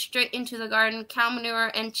it goes straight into the garden. Cow manure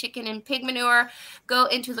and chicken and pig manure go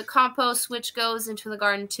into the compost, which goes into the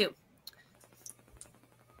garden too.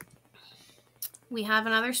 We have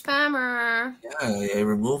another spammer. Yeah, I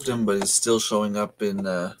removed him, but it's still showing up in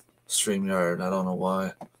StreamYard. I don't know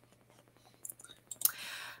why.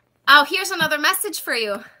 Oh, here's another message for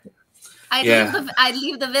you. I'd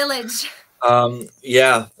leave the village.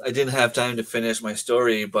 Yeah, I didn't have time to finish my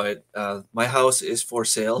story, but my house is for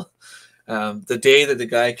sale. The day that the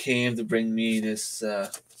guy came to bring me this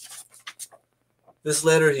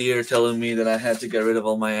letter here telling me that I had to get rid of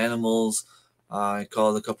all my animals, I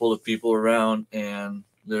called a couple of people around and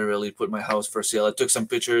literally put my house for sale. I took some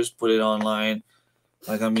pictures, put it online.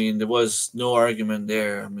 Like, I mean, there was no argument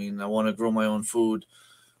there. I mean, I want to grow my own food.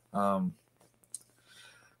 Um,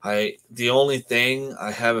 the only thing,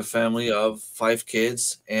 I have a family of 5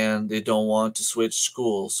 kids and they don't want to switch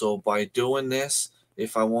school. So by doing this,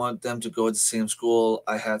 if I want them to go to the same school,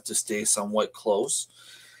 I have to stay somewhat close.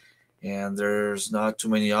 And there's not too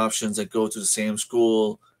many options that go to the same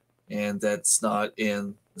school and that's not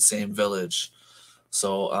in the same village.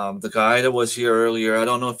 So the guy that was here earlier, I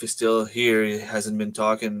don't know if he's still here. He hasn't been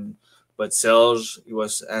talking, but Serge, he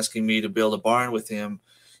was asking me to build a barn with him.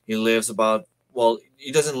 He lives about, well,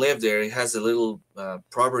 he doesn't live there. He has a little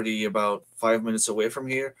property about 5 minutes away from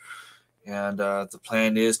here, and the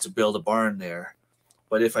plan is to build a barn there.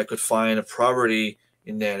 But if I could find a property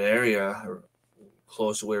in that area or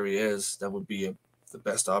close to where he is, that would be the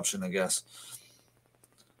best option, I guess.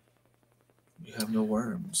 We have no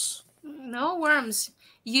worms. No worms.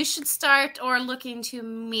 You should start or look into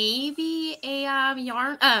maybe a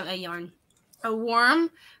worm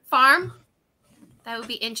farm. That would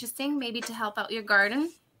be interesting, maybe to help out your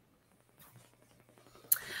garden.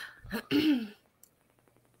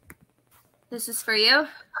 This is for you.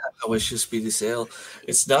 I wish you speedy sale.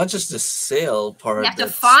 It's not just the sale part. You have to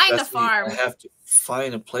find a that's me. farm. I have to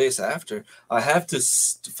find a place after. I have to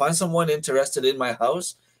find someone interested in my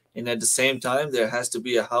house, and at the same time, there has to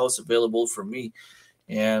be a house available for me.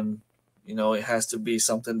 And it has to be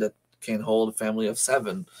something that can hold a family of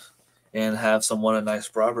 7 and have somewhat a nice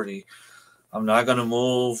property. I'm not gonna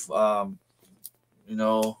move. I'm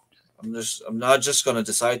not just gonna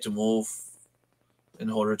decide to move in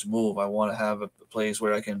order to move. I want to have a place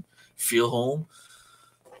where I can feel home.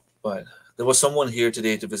 But there was someone here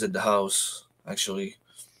today to visit the house, actually.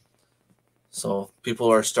 So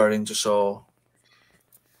people are starting to show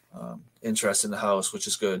interest in the house, which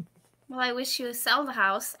is good. Well, I wish you would sell the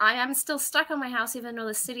house. I am still stuck on my house, even though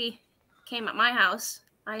the city came at my house.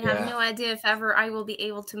 I have no idea if ever I will be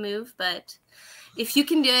able to move, but if you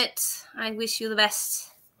can do it, I wish you the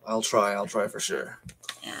best. I'll try for sure.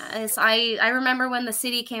 Yeah, I remember when the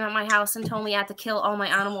city came at my house and told me I had to kill all my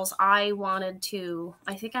animals. I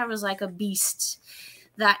think I was like a beast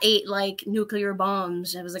that ate like nuclear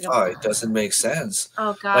bombs. It was like it doesn't make sense.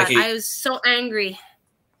 Oh God, I was so angry.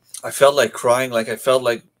 I felt like crying. I felt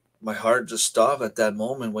like my heart just stopped at that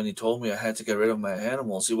moment when he told me I had to get rid of my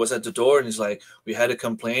animals. He was at the door and he's like, "We had to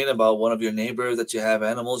complain about one of your neighbors that you have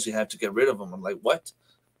animals. You have to get rid of them." I'm like, "What?"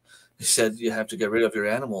 He said, "You have to get rid of your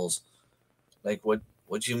animals." Like, what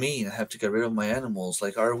What do you mean? I have to get rid of my animals?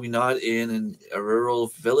 Like, are we not in a rural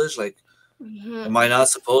village? Like, am I not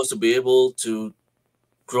supposed to be able to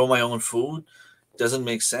grow my own food? Doesn't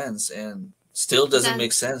make sense, and still doesn't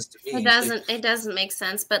make sense to It me. Like, doesn't. It doesn't make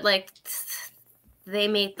sense. But like, they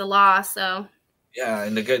made the law, so. yeah,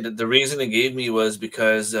 and the reason they gave me was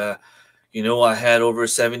because I had over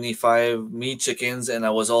 75 meat chickens, and I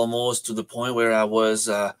was almost to the point where it was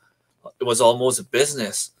almost a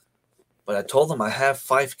business. But I told them I have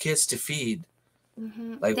 5 kids to feed.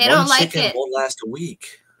 Like, They one don't like chicken it. won't last a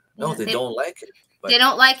week. No, Yeah, they don't like it. they But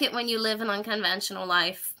don't like it when you live an unconventional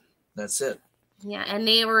life. that's it. Yeah, and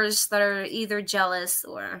neighbors that are either jealous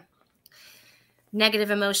or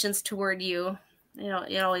negative emotions toward you.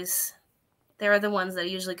 They're the ones that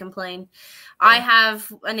usually complain. I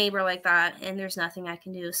have a neighbor like that, and there's nothing I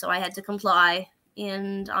can do. So I had to comply,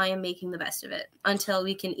 and I am making the best of it until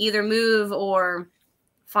we can either move or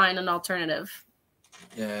find an alternative.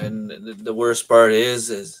 Yeah, and the worst part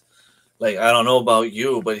is like, I don't know about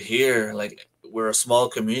you, but here, like, we're a small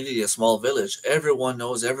community, a small village. Everyone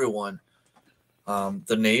knows everyone.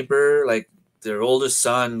 The neighbor, like, their oldest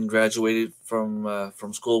son graduated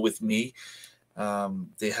from school with me.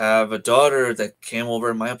 They have a daughter that came over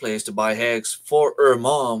to my place to buy eggs for her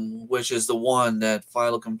mom, which is the one that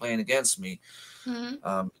filed a complaint against me. It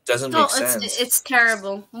doesn't make sense. It's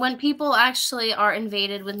terrible when people actually are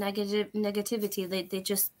invaded with negativity. They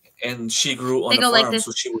just And she grew on they a go like farm, this.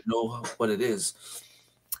 so she would know what it is.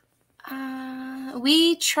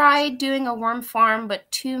 We tried doing a worm farm,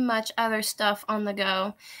 but too much other stuff on the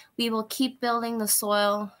go. We will keep building the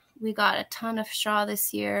soil. We got a ton of straw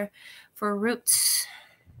this year for roots.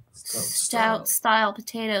 Stout style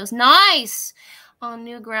potatoes. Nice! On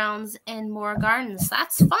new grounds and more gardens.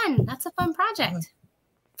 That's fun. That's a fun project.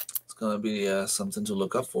 It's gonna be something to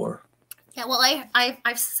look up for. Yeah, well,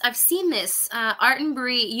 I've seen this. Art and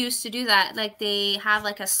Brie used to do that. Like, they have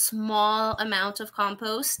like a small amount of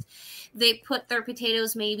compost. They put their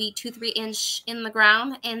potatoes maybe 2-3 inch in the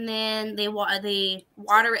ground, and then they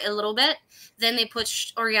water it a little bit. Then they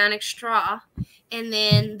put organic straw, and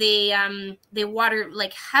then they water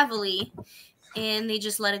like heavily, and they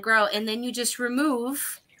just let it grow. And then you just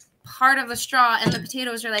remove part of the straw, and the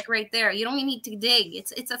potatoes are like right there. You don't even need to dig.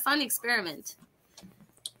 It's a fun experiment.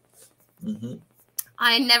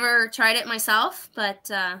 I never tried it myself,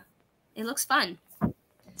 but it looks fun.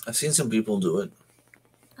 I've seen some people do it.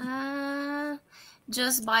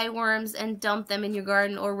 Just buy worms and dump them in your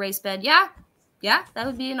garden or raised bed. Yeah, that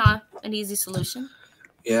would be an easy solution.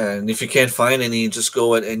 Yeah, and if you can't find any, just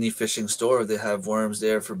go at any fishing store. They have worms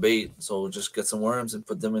there for bait. So just get some worms and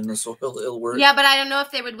put them in the soil. It'll work. Yeah, but I don't know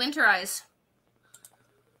if they would winterize.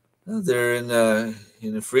 They're in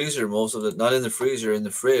the freezer most of it. Not in the freezer, in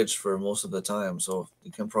the fridge for most of the time. So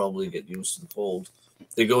you can probably get used to the cold.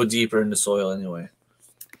 They go deeper in the soil anyway.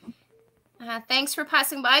 Thanks for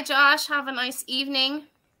passing by, Josh. Have a nice evening.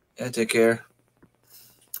 Yeah, take care.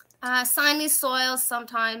 Sandy soils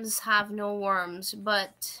sometimes have no worms,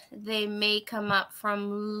 but they may come up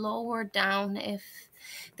from lower down if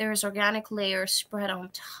there's organic layer spread on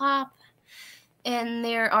top, and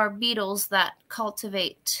there are beetles that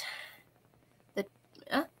cultivate the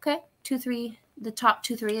top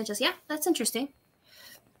 2-3 inches. Yeah, that's interesting.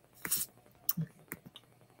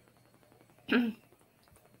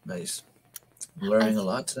 Nice. I'm learning a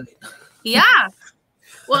lot tonight. Yeah.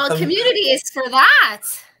 Well, community is for that.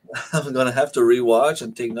 I'm gonna have to rewatch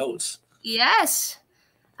and take notes. Yes.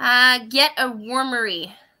 Get a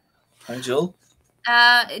wormery. Hi, Jill.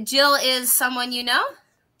 Jill is someone you know?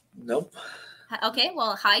 Nope. Okay,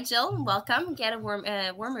 well, hi, Jill. Welcome. Get a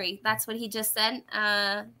wormery. That's what he just said.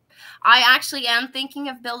 I actually am thinking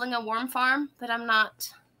of building a worm farm, but I'm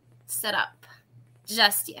not set up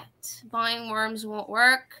just yet. Buying worms won't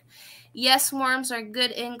work. Yes, worms are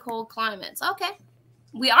good in cold climates. Okay.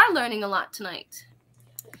 We are learning a lot tonight.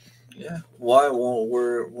 Yeah. Why won't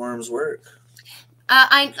worms work?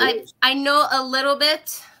 I know a little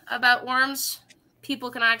bit about worms.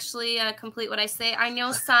 People can actually complete what I say. I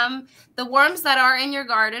know the worms that are in your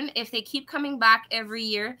garden, if they keep coming back every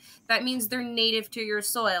year, that means they're native to your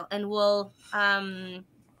soil and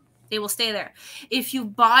they will stay there. If you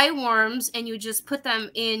buy worms and you just put them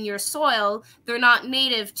in your soil, they're not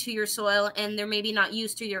native to your soil and they're maybe not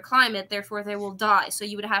used to your climate. Therefore, they will die. So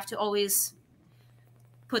you would have to always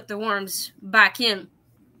put the worms back in.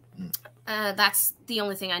 That's the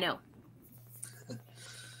only thing I know.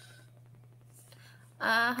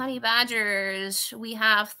 Honey badgers, we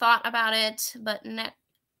have thought about it, but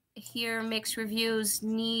here mixed reviews,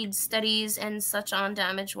 need studies and such on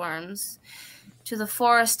damaged worms. to the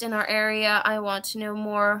forest in our area. I want to know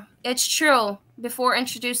more. It's true. Before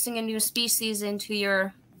introducing a new species into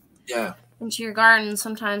your garden,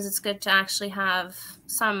 sometimes it's good to actually have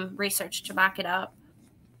some research to back it up.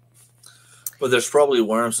 But there's probably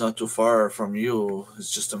worms not too far from you.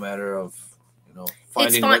 It's just a matter of,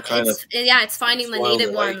 finding what kind of it's finding the soil native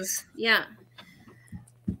they like. ones. Yeah.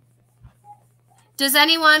 Does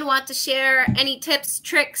anyone want to share any tips,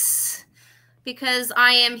 tricks? Because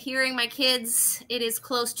I am hearing my kids. It is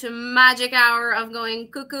close to magic hour of going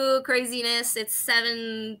cuckoo craziness. It's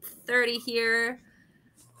 7:30 here.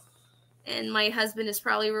 And my husband is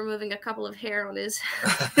probably removing a couple of hair on his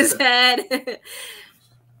head.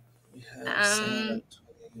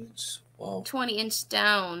 Wow. 20-inch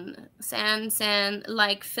down. Sand,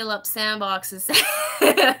 like fill up sandboxes.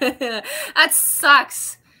 That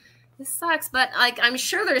sucks. It sucks, but like I'm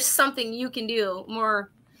sure there's something you can do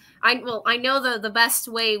more. I know the best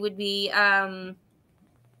way would be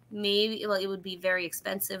maybe, well, it would be very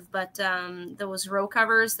expensive, but those row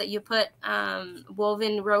covers that you put,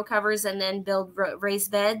 woven row covers, and then build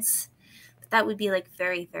raised beds. That would be like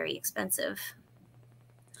very, very expensive.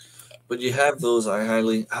 But you have those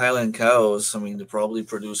Highland cows. I mean, they probably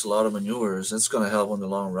produce a lot of manures. That's going to help in the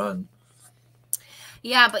long run.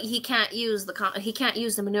 Yeah, but he can't use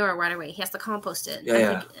the manure right away. He has to compost it.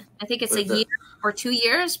 Yeah, I think it's a year or 2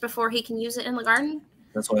 years before he can use it in the garden.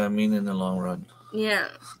 That's what I mean in the long run. Yeah,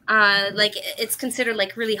 like it's considered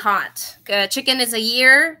like really hot. Chicken is a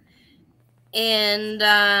year, and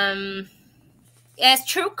yeah, it's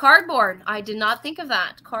true. Cardboard. I did not think of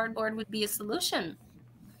that. Cardboard would be a solution.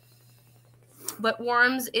 But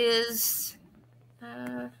worms is,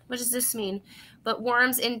 what does this mean? But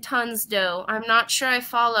worms in tons, dough. I'm not sure I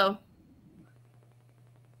follow.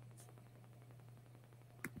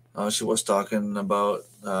 She was talking about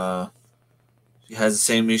she has the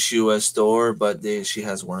same issue as Thor, but she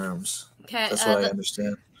has worms. Okay, that's what I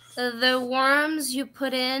understand. The worms you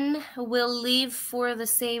put in will leave for the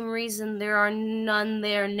same reason. There are none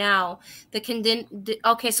there now.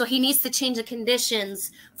 Okay, so he needs to change the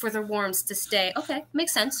conditions for the worms to stay. Okay,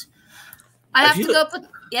 makes sense. I have to go put...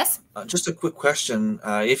 Yes? Just a quick question.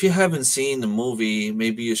 If you haven't seen the movie,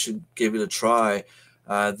 maybe you should give it a try.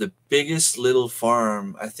 The Biggest Little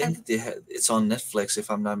Farm. I think it's on Netflix,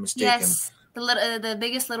 if I'm not mistaken. Yes, the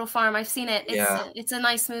Biggest Little Farm. I've seen it. It's a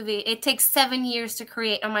nice movie. It takes 7 years to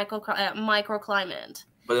create a microclimate.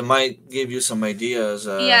 But it might give you some ideas.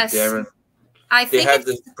 Yes, Darren. they had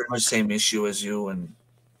the pretty much same issue as you, and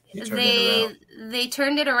you turned it around. They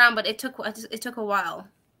turned it around, but it took a while.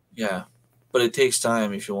 Yeah, but it takes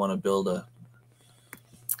time if you want to build a.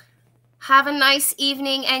 Have a nice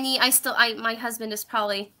evening, Annie. My husband is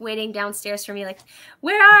probably waiting downstairs for me, like,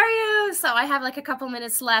 where are you? So I have like a couple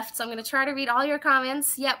minutes left. So I'm going to try to read all your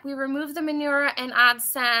comments. Yep, we remove the manure and add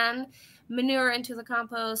sand, manure into the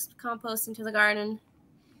compost into the garden.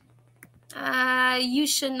 You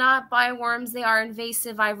should not buy worms. They are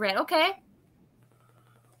invasive, I read. Okay.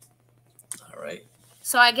 All right.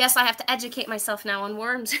 So I guess I have to educate myself now on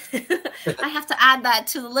worms. I have to add that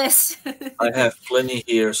to the list. I have plenty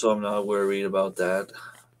here, so I'm not worried about that.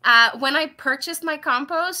 When I purchased my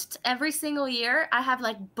compost, every single year, I have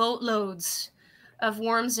like boatloads of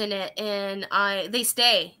worms in it, and they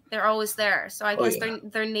stay. They're always there. So I guess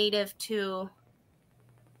they're native to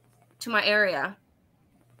my area.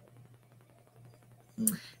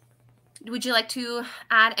 Would you like to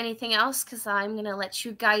add anything else? Because I'm going to let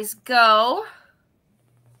you guys go.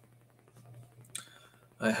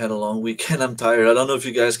 I had a long weekend. I'm tired. I don't know if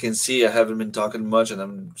you guys can see. I haven't been talking much, and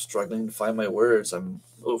I'm struggling to find my words. I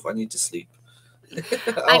need to sleep.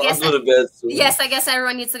 I'll go to bed soon. Yes, I guess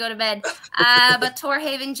everyone needs to go to bed. But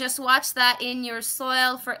Torhaven, just watch that in your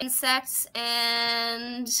soil for insects,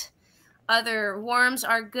 and other worms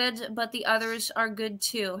are good, but the others are good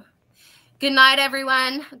too. Good night,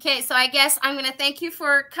 everyone. Okay, so I guess I'm going to thank you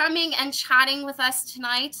for coming and chatting with us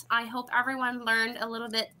tonight. I hope everyone learned a little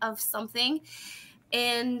bit of something.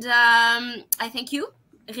 And I thank you,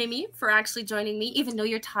 Remy, for actually joining me, even though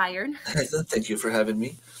you're tired. Thank you for having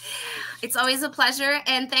me. It's always a pleasure.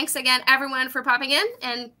 And thanks again, everyone, for popping in.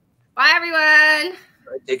 And bye, everyone.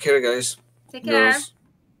 Take care, guys. Take care. Girls.